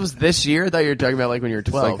 This was this year? I thought you were talking about like when you were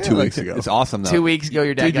 12. like 2 weeks ago. It's awesome though. 2 weeks ago,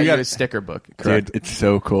 your dad Dude, got you you got- a sticker book. Dude, it's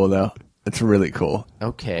so cool though. It's really cool.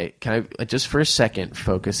 Okay, can I just for a second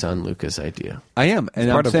focus on Luca's idea? I am,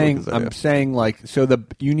 and part I'm of saying, Luca's idea. I'm saying, like, so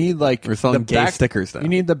you need like We're selling the gay stickers now. You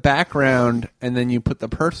need the background, and then you put the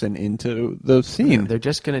person into the scene. They're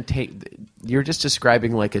just going to take. You're just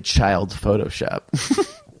describing like a child's Photoshop.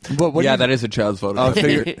 But what Yeah, do you- that is a child's photo. Oh, so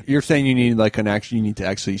you're saying you need like you need to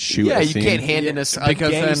actually shoot. yeah, a you scene. can't hand in a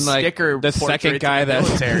because gay then, like, sticker. the second portrait to guy the that-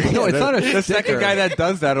 military. No, it's not a the sticker. second guy that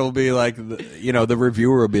does that will be like, the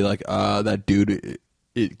reviewer will be like, that dude,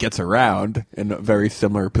 it gets around in a very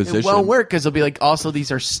similar position. It won't work because they'll be like, also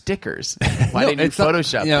these are stickers. Why didn't you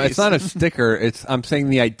Photoshop? Not, these? it's not a sticker. I'm saying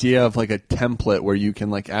the idea of like a template where you can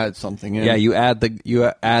like add something in. Yeah, you add the Talking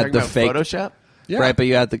the about fake Photoshop. Yeah. right, but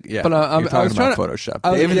you add the But, You're I talking was about trying to- Photoshop.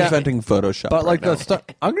 yeah. Inventing Photoshop, But like right now.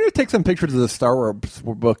 I'm going to take some pictures of the Star Wars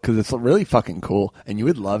book because it's really fucking cool, and you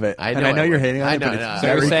would love it. I And know I know I you're would. hating on I it, know, but no, it's So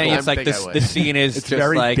I you're very saying cool. it's like I think this? I would. The scene is It's just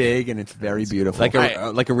very like big and it's very beautiful.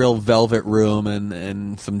 like a real velvet room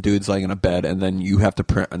and some dudes laying in a bed, and then you have to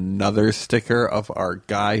print another sticker of our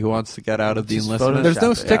guy who wants to get out of the Just enlistment. Photoshop There's no it. Yeah, I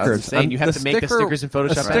was stickers. saying you have The to make the stickers in Photoshop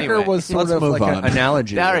A sticker anyway. was sort Let's of move like on. an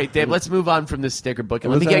analogy. All right, Dave. Let's move on from this sticker book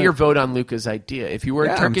and let was me get a- your vote on Luca's idea. If you were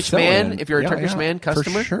Yeah, a I'm Turkish so man, in. if you're a Yeah, Turkish yeah. man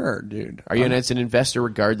customer, for sure, dude. are you an investor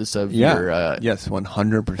regardless of Yeah. your Yes,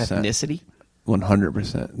 100%. ethnicity?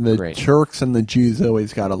 100%. The Great. Turks and the Jews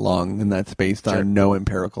always got along, and that's based Sure. on no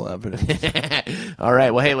empirical evidence. All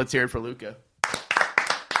right. Well, hey, let's hear it for Luca.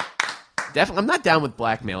 Definitely, I'm not down with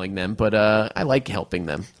blackmailing them, but I like helping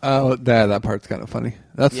them. Oh, that part's kind of funny.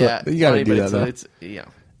 That's Yeah, you got to funny, do but that. Though. it's yeah.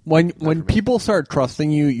 When people start trusting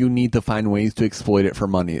you, you need to find ways to exploit it for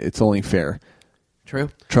money. It's only fair. True.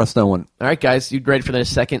 Trust no one. All right, guys, you ready for the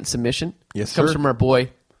second submission? Yes, This comes sir. from our boy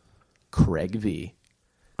Craig V.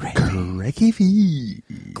 Reggie V.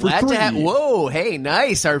 Glad to have. Whoa, hey,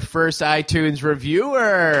 nice. Our first iTunes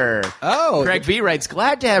reviewer. Oh. Craig V writes,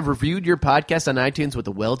 glad to have reviewed your podcast on iTunes with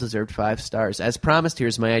a well-deserved 5 stars. As promised,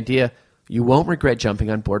 here's my idea. You won't regret jumping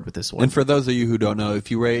on board with this one. And for those of you who don't know, if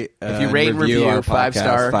you rate, and review our 5 podcast,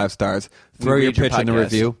 star, 5 stars, throw your read your pitch in the podcast.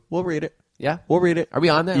 review. We'll read it. Yeah? We'll read it. Are we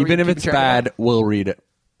on that? Are Even we if keeping it's track of that? bad, we'll read it.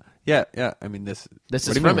 Yeah, yeah. I mean, this This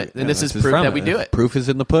what is do you from mean? it, and this is proof from that we do it. Proof is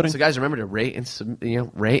in the pudding. So, guys, remember to rate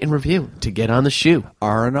and review to get on the shoe.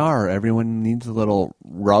 R&R. Everyone needs a little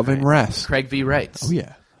rub and rest. Craig V writes. Oh,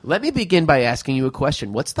 yeah. Let me begin by asking you a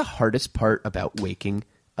question. What's the hardest part about waking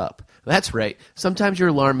up? That's right. Sometimes your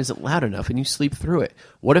alarm isn't loud enough and you sleep through it.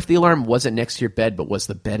 What if the alarm wasn't next to your bed but was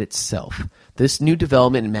the bed itself? This new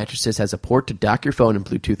development in mattresses has a port to dock your phone and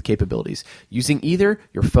Bluetooth capabilities. Using either,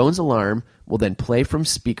 your phone's alarm will then play from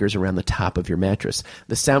speakers around the top of your mattress.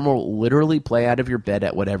 The sound will literally play out of your bed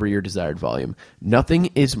at whatever your desired volume. Nothing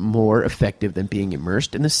is more effective than being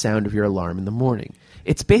immersed in the sound of your alarm in the morning.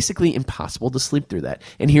 It's basically impossible to sleep through that.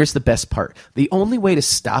 And here's the best part. The only way to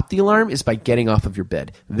stop the alarm is by getting off of your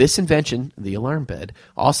bed. This invention, the alarm bed,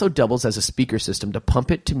 also doubles as a speaker system to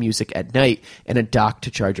pump it to music at night and a dock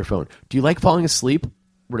to charge your phone. Do you like falling asleep?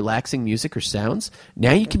 Relaxing music or sounds?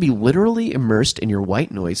 Now you can be literally immersed in your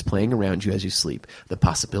white noise playing around you as you sleep. The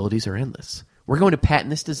possibilities are endless. We're going to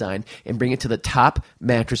patent this design and bring it to the top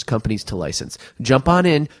mattress companies to license. Jump on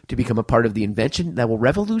in to become a part of the invention that will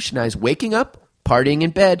revolutionize waking up, partying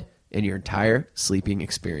in bed, and your entire sleeping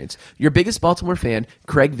experience. Your biggest Baltimore fan,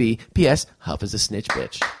 Craig V. P.S. Huff is a snitch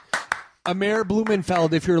bitch. Amir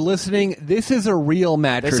Blumenfeld, if you're listening, this is a real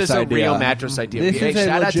mattress idea. This is a real mattress idea. This is a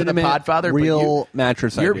shout out to the legitimate Podfather. real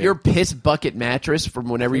mattress idea. Your piss bucket mattress from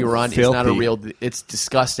whenever you were on is not a real. It's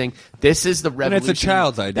disgusting. This is the revolution. And it's a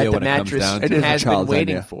child's idea that the when it comes mattress down to it. It is a has been child's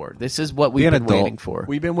waiting idea. for. This is what we've been waiting for.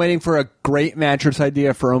 We've been waiting for a great mattress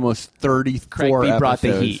idea for almost 34 Craig V brought the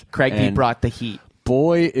episodes. heat. Craig V And brought the heat.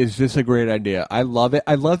 boy, is this a great idea. I love it.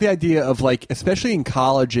 I love the idea of, like, especially in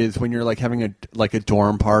colleges when you're, like, having a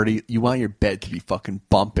dorm party, you want your bed to be fucking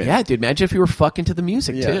bumping. Yeah, dude. Imagine if you were fucking to the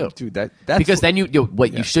music too, dude. That's because then you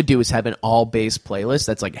should do is have an all bass playlist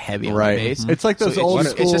that's like heavy on the bass. It's like those old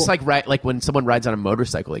school. It's just like when someone rides on a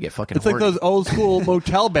motorcycle, they get fucking. It's like horny. those old school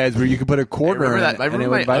motel beds where you could put a quarter in. I and remember it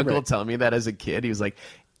my would vibrate. uncle telling me that as a kid. He was like,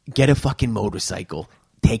 "Get a fucking motorcycle.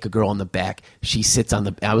 Take a girl on the back. She sits on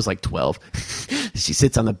the." I was like 12. She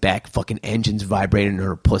sits on the back. Fucking engines vibrating in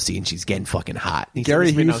her pussy, and she's getting fucking hot. He said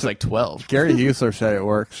this to me when I was like 12. Gary Husler said it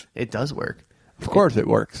works. It does work. Of course it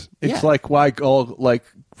works. It's Yeah. like why all like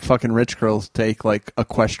fucking rich girls take like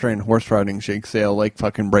equestrian horse riding shakes. They'll like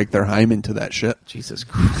fucking break their hymen to that shit. Jesus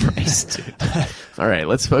Christ, dude. All right,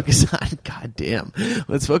 let's focus on. Goddamn.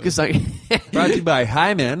 Let's focus on. Brought to you by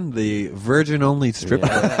Hyman, the virgin-only strip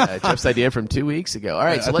club. Yeah, Jeff's idea from 2 weeks ago. All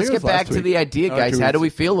right, I so think let's it get was back last to week. the idea, Oh, guys. 2 How do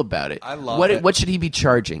weeks. we feel about it? I love it. What should he be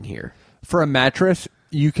charging here? For a mattress,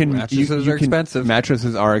 you can Mattresses are expensive.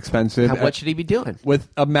 Mattresses are expensive. What should he be doing? With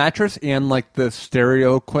a mattress and like the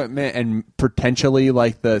stereo equipment and potentially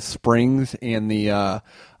like the springs and the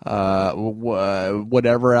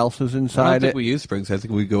whatever else is I don't inside think it. we use springs. I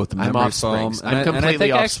think we go with the I'm memory off foam. springs. I'm And I completely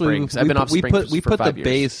think off actually springs. I've been off springs we for put 5 the years.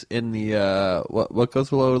 base in the what goes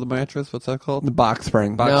below the mattress? What's that called? The box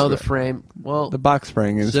spring. No, the frame. Well, The box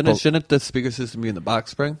spring is Shouldn't the speaker system be in the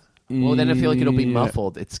box spring? then I feel like it'll be Yeah.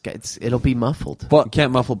 muffled. It'll be muffled. Well, You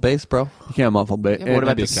can't muffle bass, bro. you can't muffle bit. Yeah, but what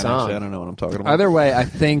about Maybe the it can, song? actually. I don't know what I'm talking about. Either way, I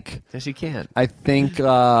think Yes, you can. I think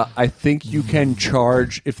you can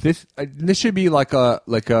charge if this should be like a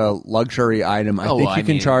luxury item. I think you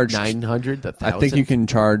can charge $900. I think you can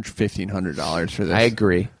charge $1,500 for this. I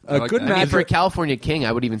agree. A good I mean, for a mattress. California king,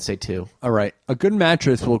 I would even say 2. All right, a good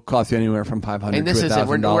mattress will cost you anywhere from $500 And this to is it.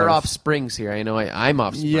 $1,000. We're off springs here. I know I'm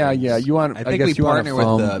off springs. Yeah. You want? I think guess we you want partner a with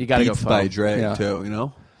foam. You gotta go Beats by foam. Dre Yeah. too. You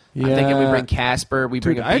know. I'm thinking we bring Casper. We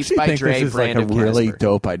bring Dude, a I Beats actually by think Dre this is like brand a of really Casper.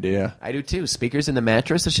 dope idea. I do too. Speakers in the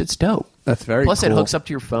mattress. That shit's dope. That's very Plus, cool. it hooks up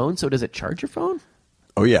to your phone. So does it charge your phone?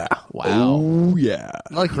 Oh yeah. Wow. Oh yeah.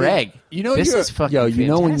 Like Craig, this is fucking you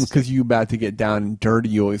know when fantastic. because you about to get down and dirty,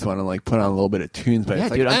 you always want to like put on a little bit of tunes. But Yeah,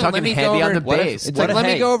 it's dude, like, I'm talking let me heavy go on over- the what if- bass. It's What like let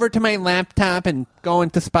hey. me go over to my laptop and go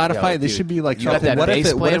into Spotify. Yo, This dude, should be like you got something. that what if bass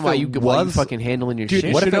it- what playing if while it you was- fucking handling your Dude,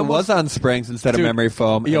 shit. What if should it was on springs instead Dude, of memory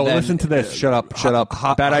foam? yo, and then, listen to this. Shut up.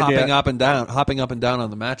 Bad idea. Hopping up and down on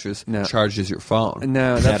the mattress No. charges your phone.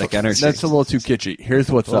 No, Kinetic energy. that's a little too kitschy.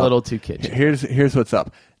 Here's what's A up. little too kitschy. Here's what's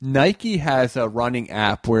up. Nike has a running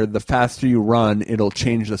app where the faster you run, it'll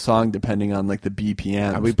change the song depending on like the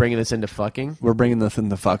BPM. Are we bringing this into fucking? We're bringing this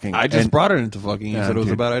into fucking. I just and- brought it into fucking. You Yeah, said it was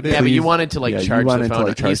dude. a bad idea. Yeah, but you Please- wanted to like yeah, you charge the wanted to, phone.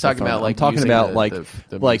 like, charge He's the talking phone. about like I'm talking using about the, like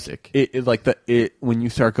the like music. it like it when you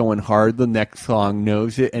start going hard, the next song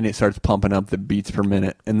knows it and it starts pumping up the beats per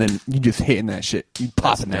minute, and then you just hitting that shit, you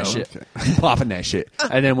popping that dope. shit, you popping that shit,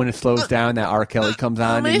 and then when it slows down, that R. Kelly comes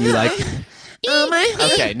on and you like.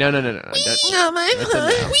 Okay, no. That's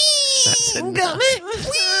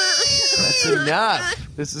enough.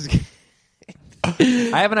 This is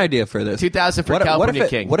I have an idea for this. 2000 for California what if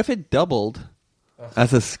King. What if it doubled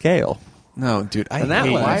as a scale? No, dude, I And that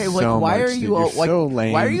hate way- why, you like, so why much, are dude. you You're all, like? so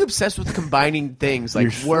lame. Why are you obsessed with combining things like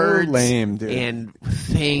You're so words lame, dude. and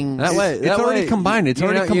things? That way, It's already combined. It's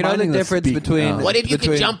already You know combining the the difference speak- between. no. What if you could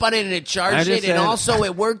between- jump on it and it I'm charged just it, and saying- also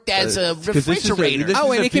it worked as a 'cause this is refrigerator? this is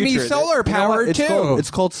Oh, and the it can be future. solar You know what? powered, It's too. It's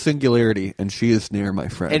called singularity, and she is near, my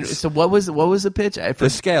friends. And so what was the pitch? The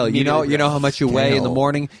scale, you know how much you weigh in the Scale.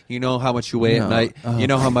 morning. You know how much you weigh No. at night. You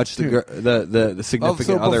know how much the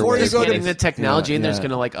significant other before you weighs. go to- getting the technology, and Yeah, there's yeah.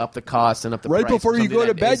 going to like up the cost and up the Right price before or you something go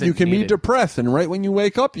to that bed, isn't you can be needed. depressed, and right when you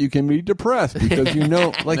wake up, you can be depressed because you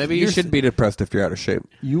know, like Maybe you should be depressed if you're out of shape.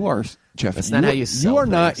 You are. Jeff, That's not how you sell are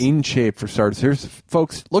not things. in shape for starters. There's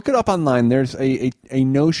folks, look it up online. There's a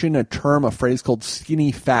notion, a term, a phrase called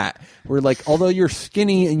skinny fat, where like although you're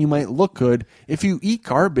skinny and you might look good, if you eat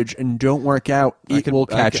garbage and don't work out, it will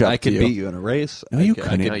catch up. I could to you. beat you in a race. No, you I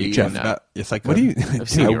couldn't. No, you Jeff. cannot. Yes, I could. What do you? I've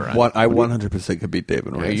seen you run. I 100% could beat Dave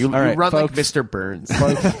in a Yeah, race. you All right, run folks. like Mr. Burns.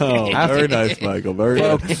 Oh, very nice, Michael. Very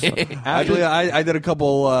nice. Actually, I did a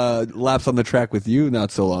couple laps on the track with you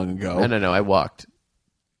not so long ago. No, I walked.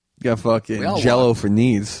 Got fucking We all Jello for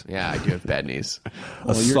knees. Yeah, I do have bad knees.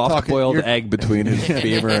 A soft-boiled egg between his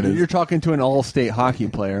femur and his. You're talking to an all-state hockey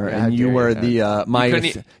player, Yeah, and you dude, were yeah.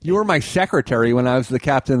 the you were my secretary when I was the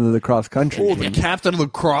captain of the cross country. Oh, the captain of the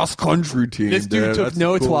cross country team. This dude took That's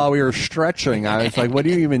notes cool. while we were stretching. I was like, "What are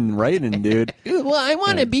you even writing, dude?" Well, I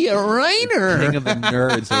want to be a writer. King of the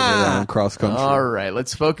nerds over there in cross country. All right,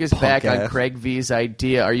 let's focus back on ass. Craig V's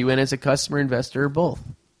idea. Are you in as a customer, investor, or both?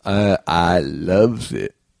 I loves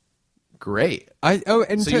it. Great.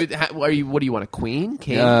 And So are you? What do you want? A queen?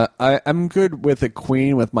 King? I'm good with a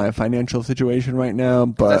queen with my financial situation right now,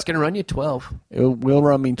 but That's going to run you 12. it will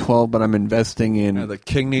run me 12. But I'm investing in Yeah, the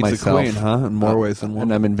king needs myself. a queen, huh? In more ways than one.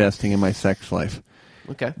 And I'm investing in my sex life.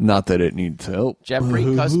 Okay. Not that it needs help.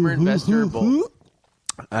 Jeffrey, customer, investor, or both?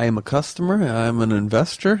 I am a customer. I'm an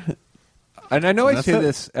investor. And I know I That's say it.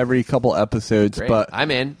 this every couple episodes, Great. but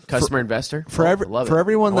I'm in. Customer, investor. for Love it. for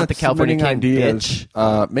everyone I want that's the California submitting King, ideas,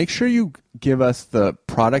 bitch. make sure you give us the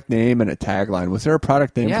product name and a tagline. Was there a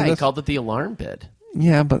product name Yeah, for he this? called it the alarm bid.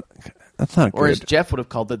 Yeah, but that's not Or as good. Jeff would have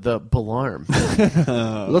called it, the Balarm.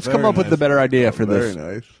 Let's come up with the better idea for this.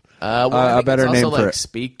 Very nice. A better also name for like it.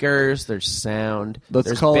 speakers, there's sound, Let's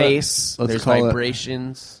there's call it- bass, let's there's call it-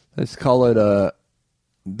 vibrations. Let's call it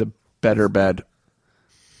the better bed.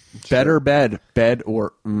 Better bed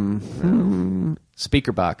or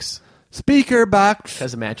Speaker box. speaker box.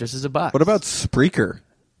 Because a mattress is a box. What about Spreaker?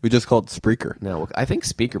 We just called it Spreaker. No, I think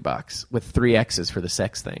speaker box with 3 X's for the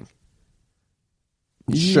sex thing.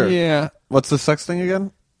 Sure. Yeah. What's the sex thing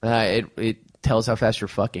again? It tells how fast you're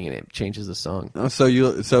fucking and it changes the song. Oh,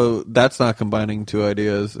 so that's not combining two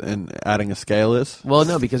ideas and adding a scale is? Well,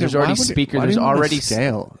 no, because there's already speakers. There's already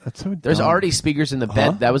scale. That's so There's dumb. already speakers in the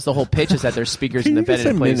bed. That was the whole pitch. Is that there's speakers in the bed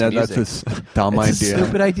and it plays music. That's a dumb It's idea. a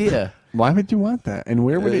stupid idea. Why would you want that? And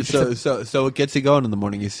where would it? So it gets you going in the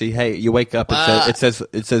morning. You see, hey, you wake up. It says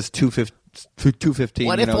 2:15.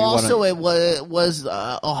 What if also it was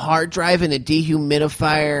a hard drive and a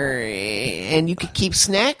dehumidifier, and you could keep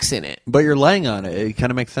snacks in it? But you're laying on it. It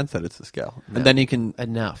kind of makes sense that it's a scale, and then you can.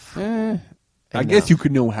 Enough. I guess you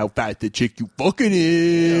could know how fat the chick you fucking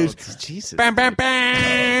is. Jesus. Bam, bam,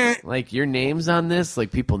 bam. Like your name's on this.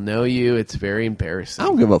 Like people know you. It's very embarrassing. I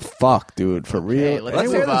don't give a fuck, dude. For real. Okay, let's Let's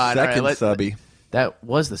move hear the on. All right, second subby. That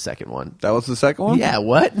was the second one. That was the second one. Yeah.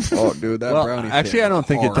 What? Oh, dude, that Well, brownie. actually, I don't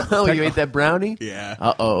think it. Oh, you ate that brownie? Yeah.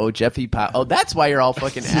 Uh-oh, Jeffy pop. Oh, that's why you're all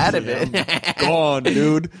fucking out of it. Gone,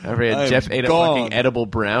 dude. I forget, Jeff ate a fucking edible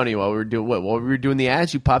brownie while we were doing while we were doing the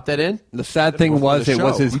ads. You popped that in? The sad thing was, the it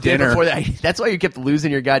was show. his You did it dinner. before that. That's why you kept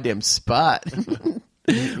losing your goddamn spot.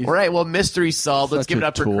 All right, well, mystery solved. Let's Such give it a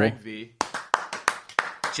up for tool. Craig V.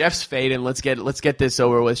 Jeff's fading. Let's get this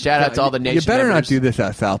over with. Shout out to all the nation You better members. not do this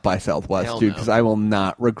at South by Southwest, Hell dude, no. because I will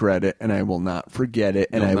not regret it, and I will not forget it,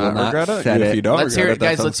 and You'll I will not not regret it? set If it. you don't Let's hear regret it, it, that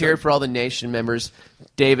guys. sounds Let's hear it for all the nation members.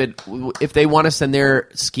 David, if they want to send their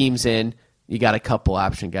schemes in, you got a couple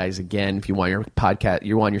option, guys. Again, if you want your podcast,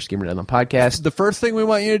 you want your scheme written on the podcast. The first thing we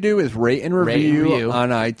want you to do is rate and review on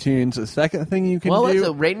iTunes. The second thing you can Well, do...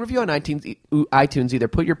 let's rate and review on iTunes. Either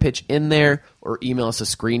put your pitch in there or email us a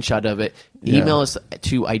screenshot of it. Email us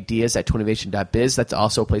to ideas@twinnovation.biz. That's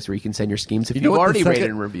also a place where you can send your schemes if You you've know what the already second- rated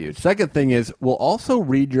and reviewed. Second thing is, we'll also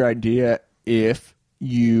read your idea if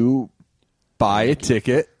you buy a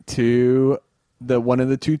ticket to the one of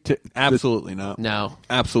the two... Absolutely not. No.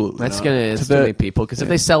 Absolutely That's not. going to the- estimate people, because if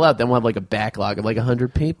they sell out, then we'll have like a backlog of like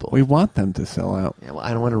 100 people. We want them to sell out. Yeah, well,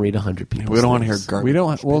 I don't want to read 100 people. We don't want to hear garbage. We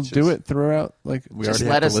don't. We'll pitches. do it throughout. Like We Just already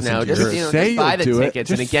let have us to listen know. to Just, yours. you know, Say just buy you'll the do it. tickets.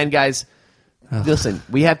 And Just- again, guys, listen,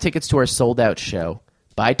 we have tickets to our sold-out show.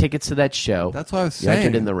 Buy tickets to that show. That's what I was You're saying.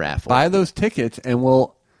 entered in the raffle. Buy those tickets, and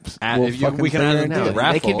we'll If you- we can figure add it them out. to the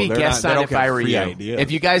raffle. They can be They're guests not- they on don't if get I were free you. ideas.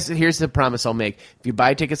 If you guys, here's the promise I'll make. If you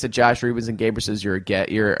buy tickets to Josh Rubens and Gabriel says you're a get,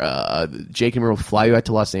 Jake and me will fly you out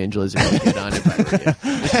to Los Angeles and we'll get on if I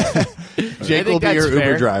were you. Jake will be your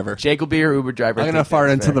Uber driver. Jake will be your Uber driver. I'm I gonna think fart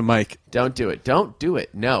that's into fair. the mic. Don't do it. Don't do it.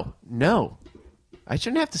 No. I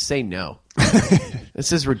shouldn't have to say no.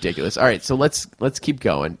 This is ridiculous. All right, so let's keep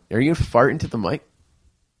going. Are you gonna fart into the mic?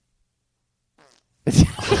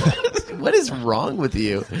 What is wrong with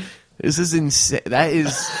you? This is insane. That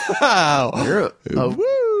is. You're a-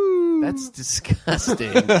 That's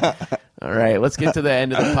disgusting. All right, let's get to the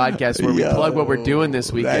end of the podcast where we plug what we're doing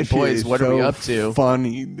this weekend. Boys, what are we up to?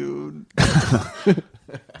 Funny, dude.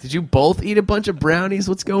 Did you both eat a bunch of brownies?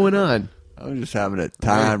 What's going on? I'm just having a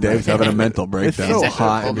time. Dave's having a mental breakdown. It's so Exactly.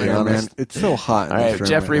 hot in here, man. It's so hot. All right,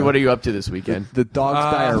 Jeffrey, what are you up to this weekend? The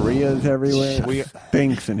dog's diarrhea is everywhere. We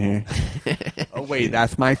stinks in here. Oh wait,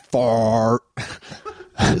 that's my fart.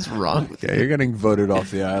 What is wrong with Yeah, you're getting voted off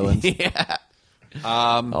the island. Yeah.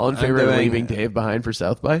 All in favor of leaving Dave behind for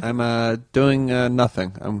South by? I'm doing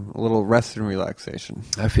nothing. I'm a little rest and relaxation.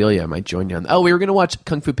 I feel you. I might join you on that. Oh, we were going to watch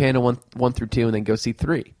Kung Fu Panda 1 through 2 and then go see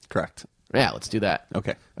 3. Correct. Yeah, let's do that.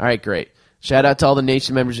 Okay. All right, great. Shout out to all the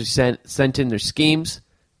Nation members who sent in their schemes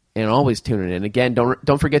and always tuning in. Again,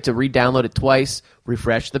 don't forget to re-download it twice,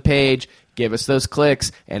 refresh the page, give us those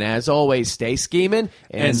clicks, and as always, stay scheming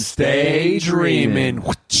and stay dreaming.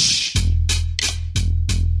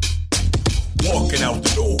 Walking out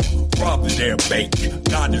the door, robbing their bank,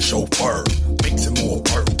 got the chauffeur, mixing more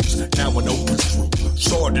pearls, now an open screw.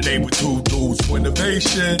 Saw the name with 2 dudes for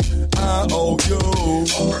innovation, I owe you.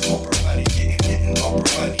 Over money, getting over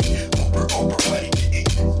money, over money,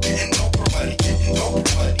 getting over money, getting over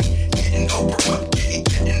money, getting over money,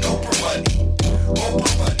 getting over money, over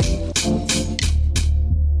money.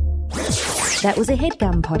 That was a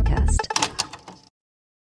HeadGum podcast.